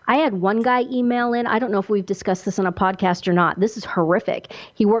corporation. I had one guy email in. I don't know if we've discussed this on a podcast or not. This is horrific.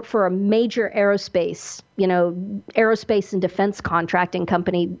 He worked for a major aerospace and defense contracting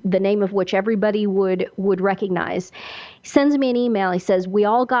company, the name of which everybody would recognize. He sends me an email. He says, we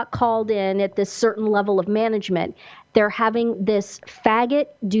all got called in at this certain level of management. They're having this faggot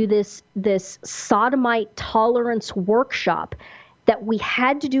do this sodomite tolerance workshop that we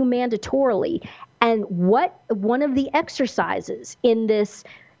had to do mandatorily. And one of the exercises in this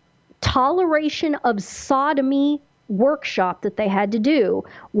toleration of sodomy workshop that they had to do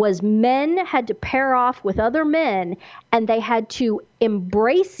was men had to pair off with other men, and they had to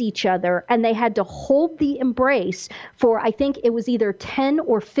embrace each other, and they had to hold the embrace for, I think it was either 10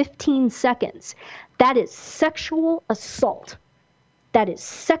 or 15 seconds. That is sexual assault. That is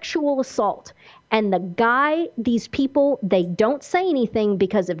sexual assault. And these people, they don't say anything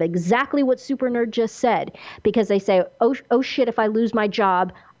because of exactly what Super Nerd just said. Because they say, oh shit, if I lose my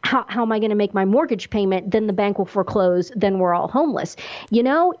job, how am I going to make my mortgage payment? Then the bank will foreclose. Then we're all homeless.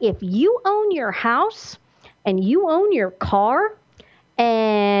 If you own your house and you own your car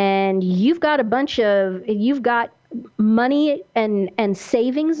and you've got money and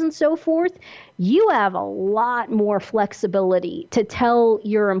savings and so forth, you have a lot more flexibility to tell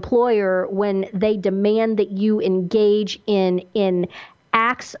your employer when they demand that you engage in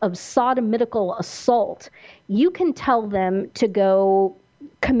acts of sodomitical assault. You can tell them to go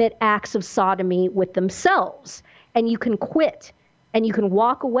commit acts of sodomy with themselves, and you can quit and you can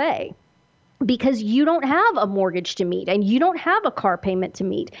walk away, because you don't have a mortgage to meet and you don't have a car payment to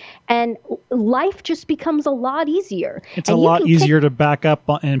meet, and life just becomes a lot easier. It's a lot easier to back up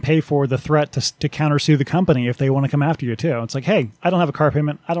and pay for the threat to countersue the company if they want to come after you too. It's like, hey, I don't have a car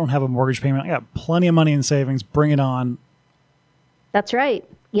payment. I don't have a mortgage payment. I got plenty of money in savings. Bring it on. That's right.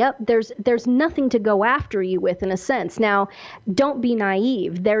 Yep, there's nothing to go after you with, in a sense. Now, don't be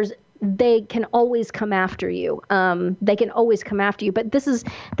naive. They can always come after you. They can always come after you. But this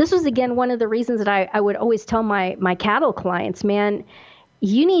was again one of the reasons that I would always tell my cattle clients, man,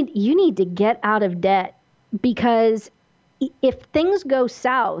 you need to get out of debt, because if things go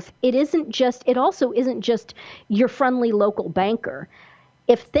south, it also isn't just your friendly local banker.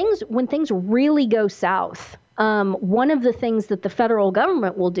 When things really go south, one of the things that the federal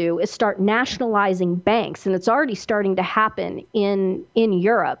government will do is start nationalizing banks, and it's already starting to happen in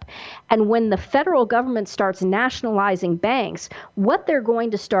Europe. And when the federal government starts nationalizing banks, what they're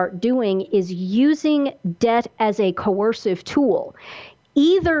going to start doing is using debt as a coercive tool.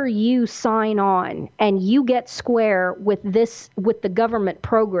 Either you sign on and you get square with the government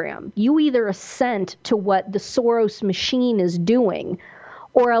program, you either assent to what the Soros machine is doing,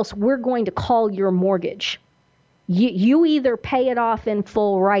 or else we're going to call your mortgage. You either pay it off in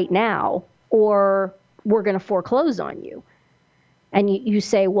full right now, or we're going to foreclose on you. And you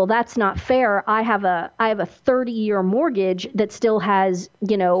say, well, that's not fair. I have a 30-year mortgage that still has,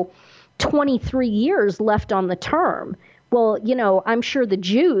 23 years left on the term. Well, I'm sure the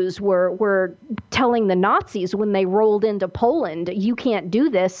Jews were telling the Nazis when they rolled into Poland, you can't do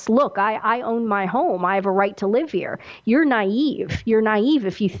this. Look, I own my home. I have a right to live here. You're naive. You're naive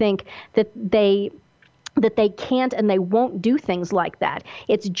if you think that they can't and they won't do things like that.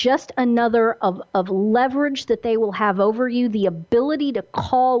 It's just another of leverage that they will have over you. The ability to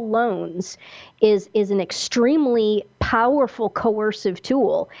call loans is an extremely powerful coercive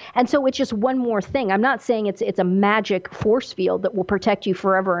tool. And so it's just one more thing. I'm not saying it's a magic force field that will protect you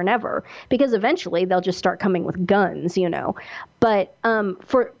forever and ever, because eventually they'll just start coming with guns, But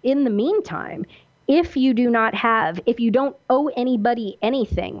for in the meantime, if you don't owe anybody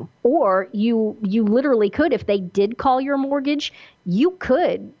anything, or you literally could, if they did call your mortgage, you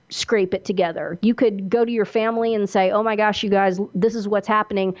could scrape it together. You could go to your family and say, oh my gosh, you guys, this is what's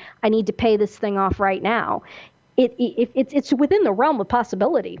happening. I need to pay this thing off right now. It's within the realm of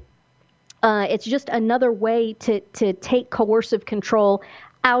possibility. It's just another way to take coercive control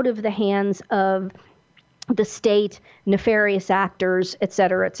out of the hands of the state, nefarious actors, et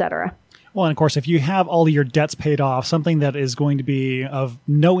cetera, et cetera. Well, and of course, if you have all of your debts paid off, something that is going to be of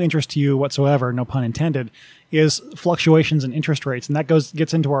no interest to you whatsoever, no pun intended, is fluctuations in interest rates. And that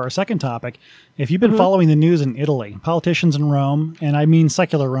gets into our second topic. If you've been following the news in Italy, politicians in Rome, and I mean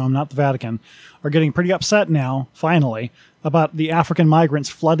secular Rome, not the Vatican, are getting pretty upset now, finally, about the African migrants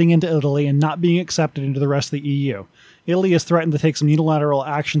flooding into Italy and not being accepted into the rest of the EU. Italy has threatened to take some unilateral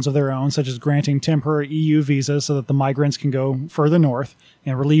actions of their own, such as granting temporary EU visas so that the migrants can go further north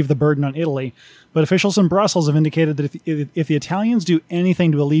and relieve the burden on Italy. But officials in Brussels have indicated that if the Italians do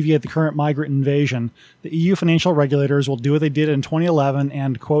anything to alleviate the current migrant invasion, the EU financial regulators will do what they did in 2011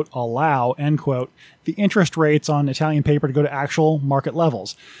 and, quote, allow, end quote, the interest rates on Italian paper to go to actual market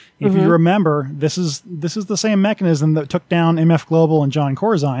levels. If you remember, this is the same mechanism that took down MF Global and John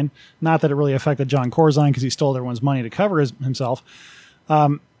Corzine. Not that it really affected John Corzine because he stole everyone's money to cover himself.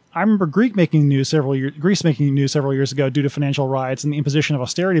 I remember Greece making news several years ago due to financial riots and the imposition of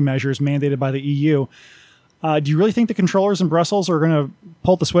austerity measures mandated by the EU. Do you really think the controllers in Brussels are going to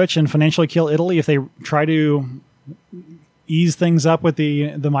pull the switch and financially kill Italy if they try to ease things up with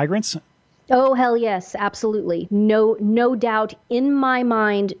the migrants? Oh, hell yes, absolutely. No doubt in my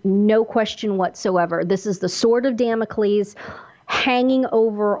mind, no question whatsoever. This is the sword of Damocles hanging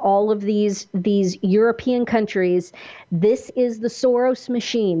over all of these European countries. This is the Soros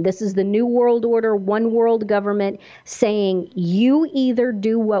machine. This is the New World Order, one world government saying, you either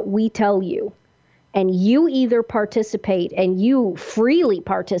do what we tell you, and you either participate, and you freely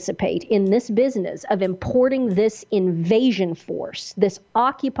participate in this business of importing this invasion force, this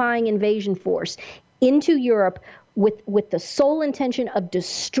occupying invasion force into Europe with the sole intention of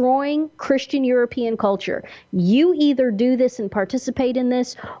destroying Christian European culture. You either do this and participate in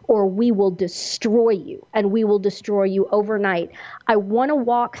this, or we will destroy you, and we will destroy you overnight. I want to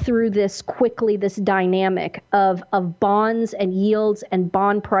walk through this quickly, this dynamic of bonds and yields and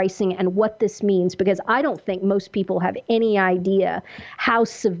bond pricing and what this means, because I don't think most people have any idea how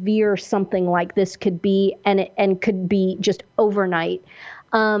severe something like this could be, and could be just overnight.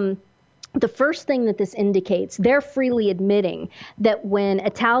 The first thing that this indicates, they're freely admitting that when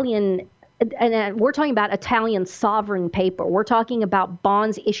Italian, and we're talking about Italian sovereign paper, we're talking about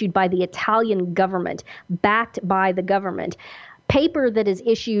bonds issued by the Italian government, backed by the government. Paper that is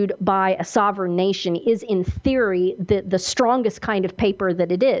issued by a sovereign nation is, in theory, the strongest kind of paper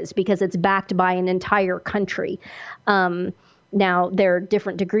that it is, because it's backed by an entire country. Now, there are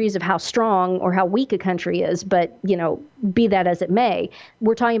different degrees of how strong or how weak a country is, but, be that as it may,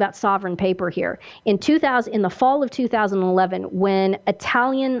 we're talking about sovereign paper here. In the fall of 2011, when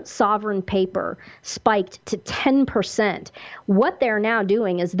Italian sovereign paper spiked to 10%, what they're now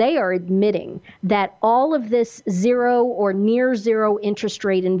doing is they are admitting that all of this zero or near zero interest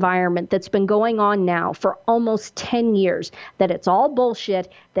rate environment that's been going on now for almost 10 years, that it's all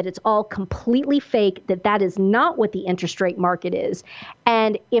bullshit, that it's all completely fake, that is not what the interest rate market is.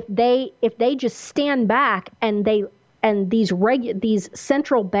 And if they just stand back and these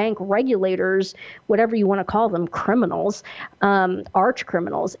central bank regulators, whatever you want to call them, criminals, arch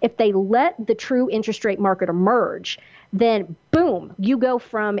criminals, if they let the true interest rate market emerge, then boom, you go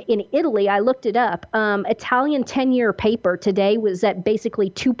from, in Italy, I looked it up, Italian 10-year paper today was at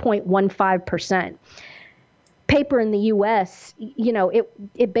basically 2.15%. Paper in the U.S.,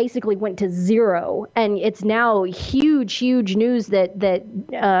 it basically went to zero, and it's now huge news that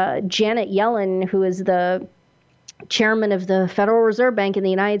Janet Yellen, who is the chairman of the Federal Reserve Bank in the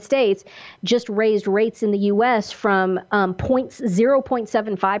United States, just raised rates in the U.S. from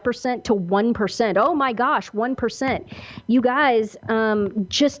 0.75% to 1%. Oh my gosh, 1%. You guys,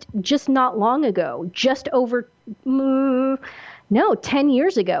 just not long ago, 10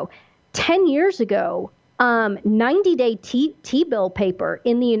 years ago, 90-day T-bill paper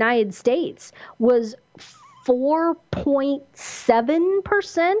in the United States was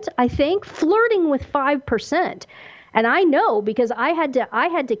 4.7%, I think, flirting with 5%. And I know because I had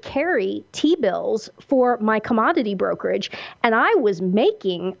to carry T-bills for my commodity brokerage, and I was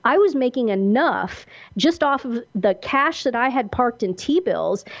making enough just off of the cash that I had parked in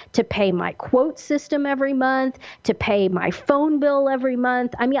T-bills to pay my quote system every month, to pay my phone bill every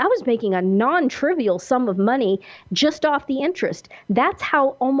month. I mean, I was making a non-trivial sum of money just off the interest. That's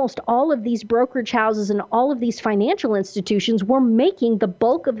how almost all of these brokerage houses and all of these financial institutions were making the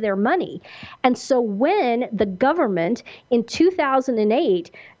bulk of their money. And so when the government in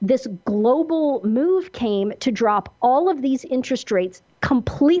 2008, this global move came to drop all of these interest rates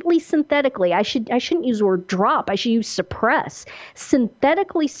completely synthetically. I shouldn't use the word drop. I should use suppress.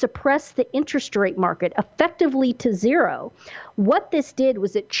 Synthetically suppress the interest rate market effectively to zero. What this did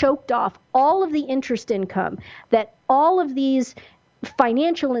was it choked off all of the interest income that all of these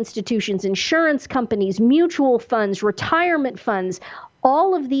financial institutions, insurance companies, mutual funds, retirement funds,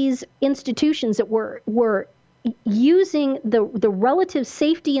 all of these institutions that were using the relative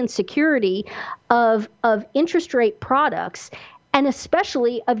safety and security of interest rate products, and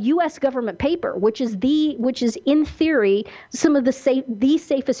especially of U.S. government paper, which is in theory some of the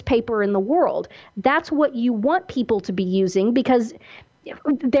safest paper in the world. That's what you want people to be using, because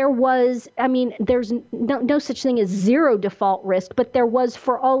there's no such thing as zero default risk, but there was,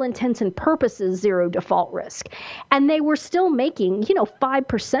 for all intents and purposes, zero default risk. And they were still making,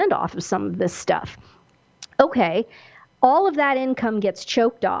 5% off of some of this stuff. Okay, all of that income gets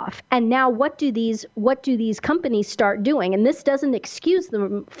choked off. And now what do these companies start doing? And this doesn't excuse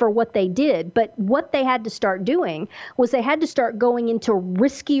them for what they did, but what they had to start doing was they had to start going into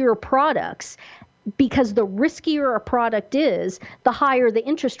riskier products, because the riskier a product is, the higher the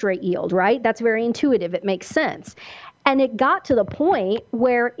interest rate yield, right? That's very intuitive. It makes sense. And it got to the point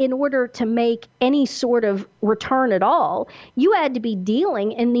where, in order to make any sort of return at all, you had to be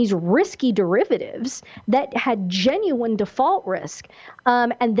dealing in these risky derivatives that had genuine default risk.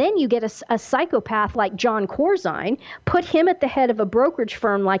 And then you get a psychopath like John Corzine, put him at the head of a brokerage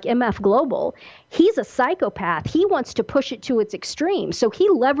firm like MF Global. He's a psychopath. He wants to push it to its extreme. So he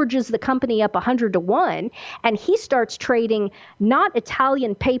leverages the company up 100 to 1, and he starts trading not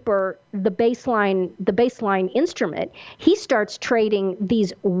Italian paper, the baseline instrument. He starts trading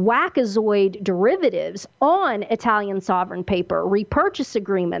these wackazoid derivatives on Italian sovereign paper, repurchase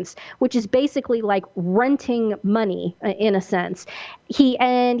agreements, which is basically like renting money in a sense. He's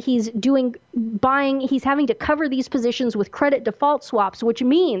having to cover these positions with credit default swaps, which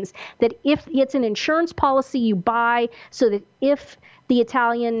means that if it's an insurance policy you buy, so that if the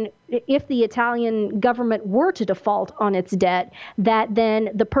Italian government were to default on its debt, that then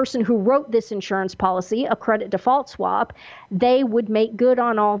the person who wrote this insurance policy, a credit default swap, they would make good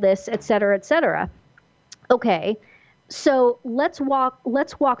on all this, et cetera, et cetera. Okay. So let's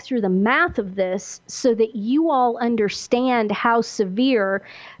walk through the math of this so that you all understand how severe.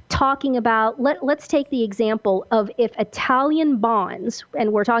 Talking about, let's take the example of if Italian bonds,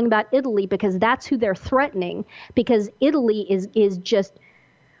 and we're talking about Italy because that's who they're threatening, because Italy is just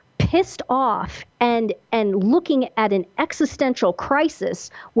pissed off and looking at an existential crisis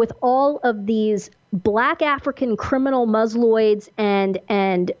with all of these Black African criminal Musloids and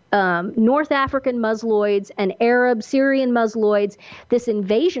North African Musloids and Arab Syrian Musloids, this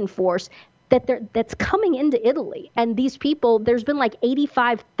invasion force that's coming into Italy. And these people, there's been like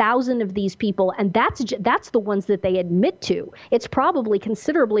 85,000 of these people, and that's the ones that they admit to. It's probably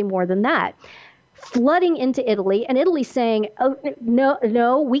considerably more than that. Flooding into Italy, and Italy saying, oh,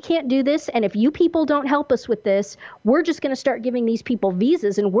 no, we can't do this. And if you people don't help us with this, we're just going to start giving these people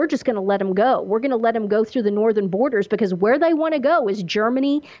visas, and we're just going to let them go. We're going to let them go through the northern borders, because where they want to go is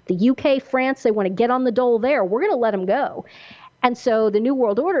Germany, the UK, France. They want to get on the dole there. We're going to let them go. And so the New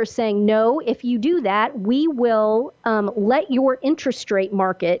World Order is saying, no, if you do that, we will let your interest rate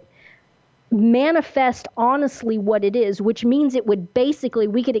market manifest honestly what it is, which means it would basically,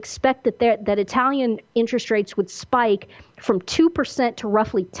 we could expect that Italian interest rates would spike from 2% to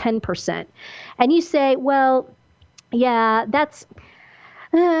roughly 10%. And you say, well, yeah, that's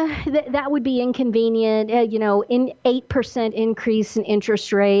that would be inconvenient, in 8% increase in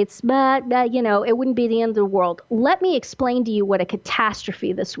interest rates, but, it wouldn't be the end of the world. Let me explain to you what a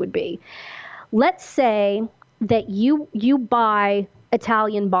catastrophe this would be. Let's say that you buy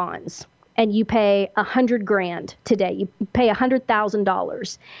Italian bonds and you pay $100,000 today. You pay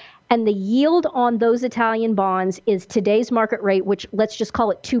 $100,000. And the yield on those Italian bonds is today's market rate, which let's just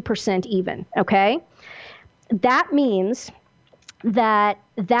call it 2% even, okay? That means that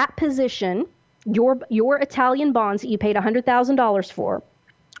position, your Italian bonds that you paid $100,000 for,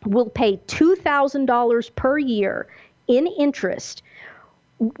 will pay $2,000 per year in interest,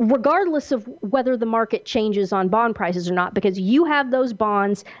 regardless of whether the market changes on bond prices or not, because you have those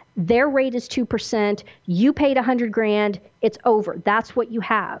bonds, their rate is 2%, you paid $100,000, it's over. That's what you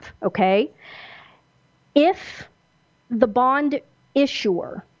have, okay? If the bond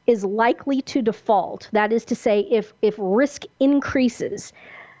issuer is likely to default, that is to say, if risk increases,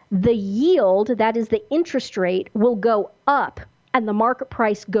 the yield, that is the interest rate, will go up and the market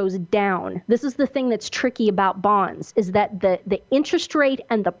price goes down. This is the thing that's tricky about bonds, is that the interest rate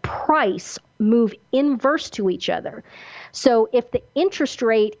and the price move inverse to each other. So if the interest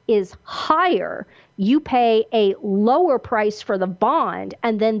rate is higher, you pay a lower price for the bond,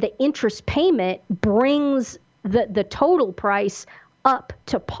 and then the interest payment brings the total price up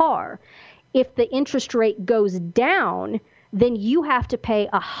to par. If the interest rate goes down, then you have to pay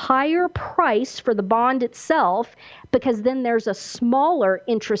a higher price for the bond itself, because then there's a smaller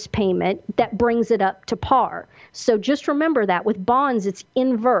interest payment that brings it up to par. So just remember that with bonds, it's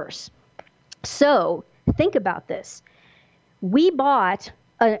inverse. So think about this. We bought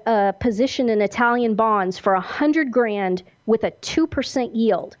a position in Italian bonds for $100,000 with a 2%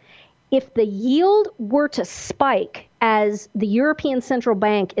 yield. If the yield were to spike, as the European Central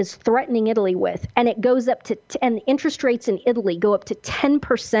Bank is threatening Italy with, and it goes up to, and the interest rates in Italy go up to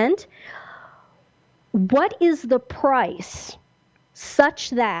 10%, what is the price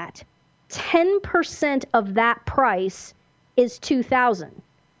such that 10% of that price is $2,000?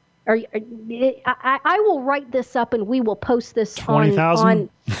 I will write this up and we will post this 20,000.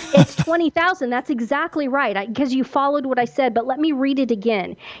 It's 20,000. That's exactly right, because you followed what I said, but let me read it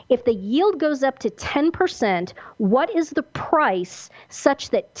again. If the yield goes up to 10%, what is the price such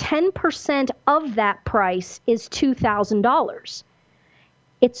that 10% of that price is $2,000?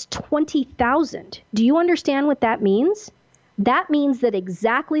 It's 20,000. Do you understand what that means? That means that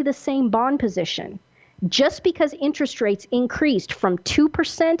exactly the same bond position, just because interest rates increased from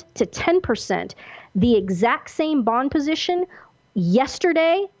 2% to 10%, the exact same bond position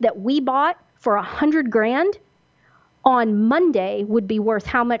yesterday that we bought for $100,000 on Monday would be worth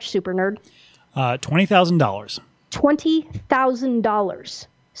how much, Super Nerd? $20,000. $20,000.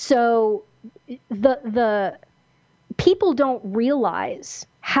 So the people don't realize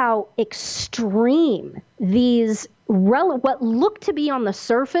how extreme these what look to be on the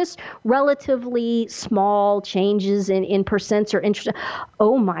surface relatively small changes in percents or interest.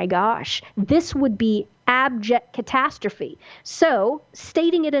 Oh my gosh, this would be abject catastrophe. So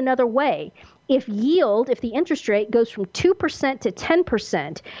stating it another way, if the interest rate goes from 2% to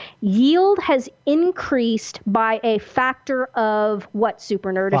 10%, yield has increased by a factor of what,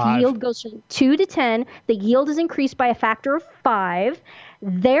 Super Nerd? 5. If yield goes from 2 to 10, the yield is increased by a factor of 5.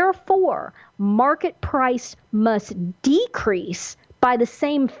 Therefore, market price must decrease by the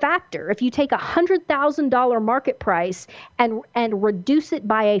same factor. If you take $100,000 market price and reduce it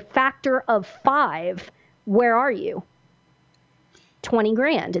by a factor of 5, where are you? 20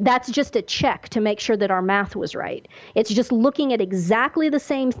 grand. That's just a check to make sure that our math was right. It's just looking at exactly the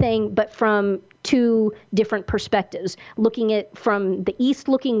same thing, but from two different perspectives, looking at from the east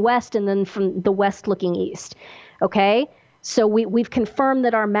looking west and then from the west looking east. Okay? So we've confirmed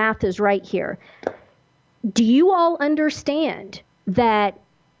that our math is right here. Do you all understand that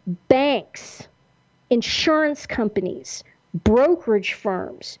banks, insurance companies, brokerage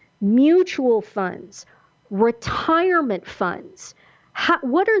firms, mutual funds, retirement funds,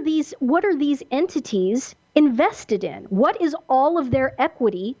 what are these entities invested in? What is all of their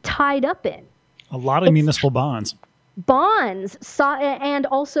equity tied up in? A lot of municipal bonds. Bonds, and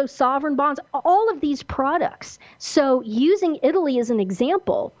also sovereign bonds, all of these products. So using Italy as an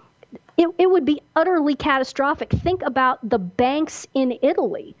example, it would be utterly catastrophic. Think about the banks in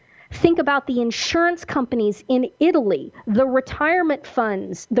Italy. Think about the insurance companies in Italy, the retirement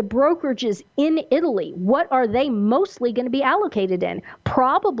funds, the brokerages in Italy. What are they mostly going to be allocated in?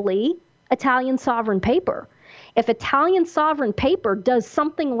 Probably Italian sovereign paper. If Italian sovereign paper does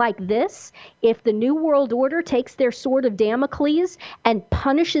something like this, if the New World Order takes their sword of Damocles and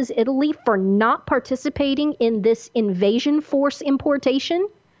punishes Italy for not participating in this invasion force importation,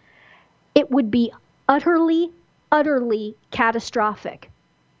 it would be utterly, utterly catastrophic.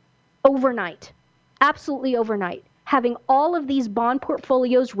 Overnight, absolutely overnight, having all of these bond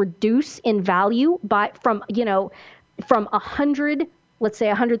portfolios reduce in value from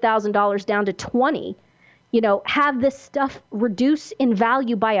 $100,000 down to 20, have this stuff reduce in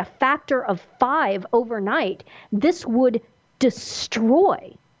value by a factor of 5 overnight. This would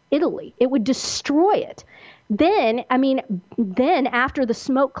destroy Italy. It would destroy it. Then after the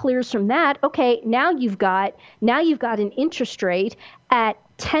smoke clears from that, okay, now you've got an interest rate at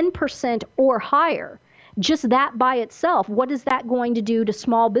 10% or higher. Just that by itself, what is that going to do to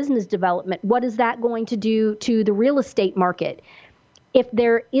small business development? What is that going to do to the real estate market? If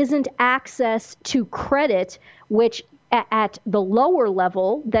there isn't access to credit, which at the lower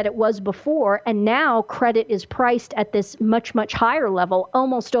level that it was before, and now credit is priced at this much, much higher level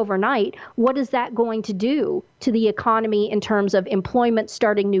almost overnight, what is that going to do to the economy in terms of employment,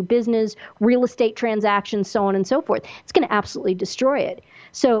 starting new business, real estate transactions, so on and so forth? It's going to absolutely destroy it.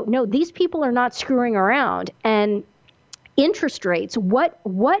 So no, these people are not screwing around. And interest rates, what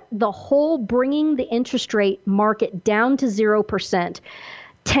the whole bringing the interest rate market down to 0%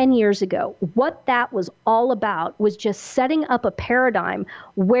 10 years ago, what that was all about was just setting up a paradigm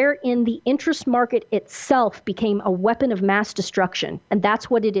wherein the interest market itself became a weapon of mass destruction. And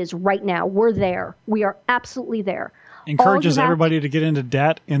that's what it is right now. We're there. We are absolutely there. Encourages everybody to get into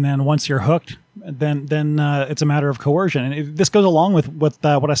debt, and then once you're hooked, then it's a matter of coercion. And this goes along with what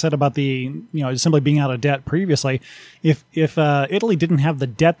I said about the simply being out of debt previously. If Italy didn't have the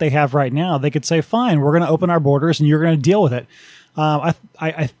debt they have right now, they could say, "Fine, we're going to open our borders, and you're going to deal with it." I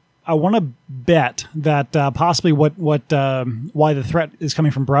want to bet that possibly why the threat is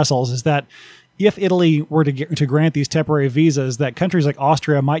coming from Brussels is that if Italy were to grant these temporary visas, that countries like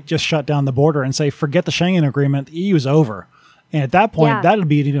Austria might just shut down the border and say, forget the Schengen Agreement, the EU is over. And at that point, that would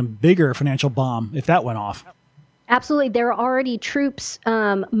be an even bigger financial bomb if that went off. Absolutely. There are already troops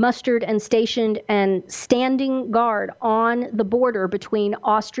mustered and stationed and standing guard on the border between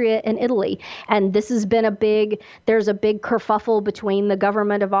Austria and Italy. And this has been there's a big kerfuffle between the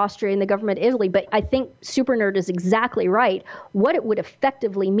government of Austria and the government of Italy. But I think Super Nerd is exactly right. What it would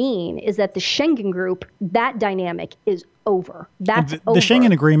effectively mean is that the Schengen group, that dynamic is over. That's over. The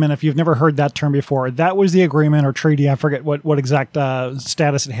Schengen Agreement, if you've never heard that term before, that was the agreement or treaty, I forget what exact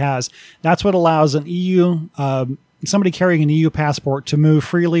status it has. That's what allows an EU, somebody carrying an EU passport to move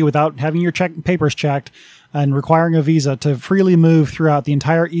freely without having your papers checked and requiring a visa to freely move throughout the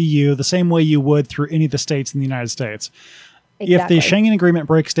entire EU the same way you would through any of the states in the United States. Exactly. If the Schengen Agreement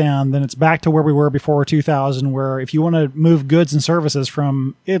breaks down, then it's back to where we were before 2000, where if you want to move goods and services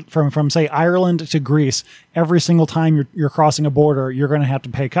from say Ireland to Greece, every single time you're crossing a border, you're going to have to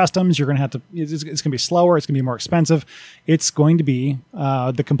pay customs. You're going to have to. It's going to be slower. It's going to be more expensive. It's going to be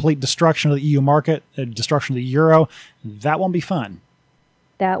the complete destruction of the EU market, destruction of the euro. That won't be fun.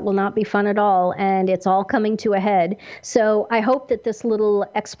 That will not be fun at all, and it's all coming to a head. So I hope that this little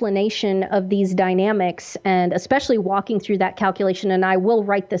explanation of these dynamics, and especially walking through that calculation, and I will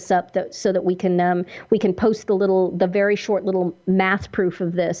write this up so that we can post the very short little math proof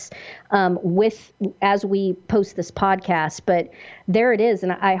of this as we post this podcast. But there it is,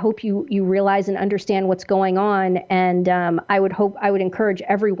 and I hope you realize and understand what's going on. And I would encourage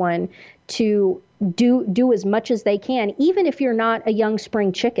everyone to do as much as they can, even if you're not a young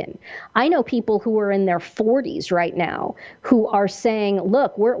spring chicken. I know people who are in their 40s right now who are saying,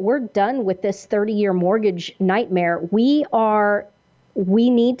 look, we're done with this 30-year mortgage nightmare. We are We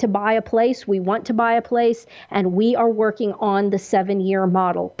need to buy a place. We want to buy a place, and we are working on the 7-year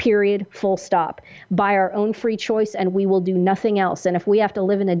model, period, full stop. By our own free choice, and we will do nothing else. And if we have to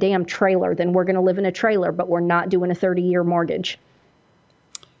live in a damn trailer, then we're going to live in a trailer, but we're not doing a 30-year mortgage.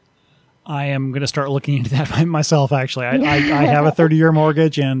 I am going to start looking into that myself, actually. I have a 30-year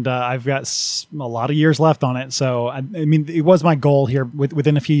mortgage, and I've got a lot of years left on it. So, I mean, it was my goal here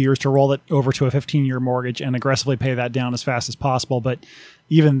within a few years to roll it over to a 15-year mortgage and aggressively pay that down as fast as possible. But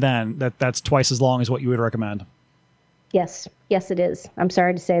even then, that's twice as long as what you would recommend. Yes, it is. I'm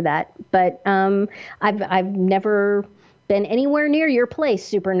sorry to say that. But I've never been anywhere near your place,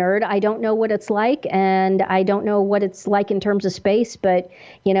 Super Nerd. I don't know what it's like, and I don't know what it's like in terms of space, but,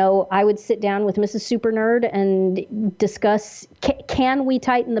 I would sit down with Mrs. Super Nerd and discuss, can we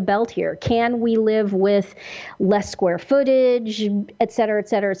tighten the belt here? Can we live with less square footage, et cetera, et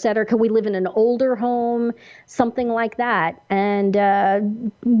cetera, et cetera? Could we live in an older home? Something like that. And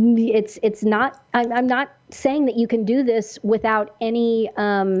it's not, I'm not saying that you can do this without any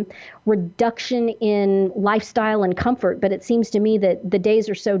reduction in lifestyle and comfort, but it seems to me that the days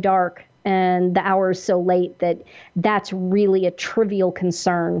are so dark and the hours so late that that's really a trivial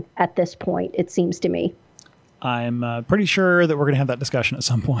concern at this point, it seems to me. I'm pretty sure that we're going to have that discussion at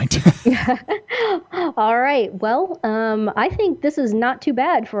some point. All right. Well, I think this is not too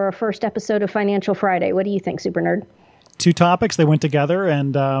bad for our first episode of Financial Friday. What do you think, Super Nerd? 2 topics, they went together,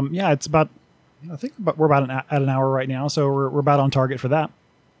 and it's about, I think we're about at an hour right now, so we're about on target for that.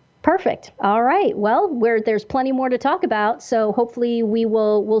 Perfect. All right. Well, there's plenty more to talk about, so hopefully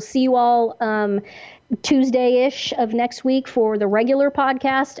we'll see you all Tuesday-ish of next week for the regular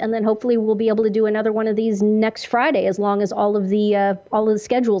podcast, and then hopefully we'll be able to do another one of these next Friday, as long as all of the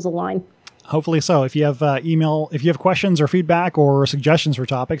schedules align. Hopefully so. If you have if you have questions or feedback or suggestions for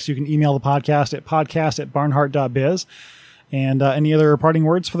topics, you can email the podcast at podcast@barnhart.biz. And any other parting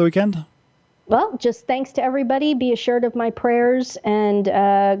words for the weekend? Well, just thanks to everybody. Be assured of my prayers, and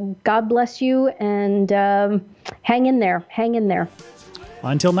God bless you, and hang in there. Hang in there.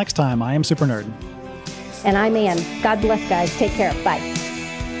 Until next time, I am Super Nerd. And I'm Ann. God bless, guys. Take care. Bye.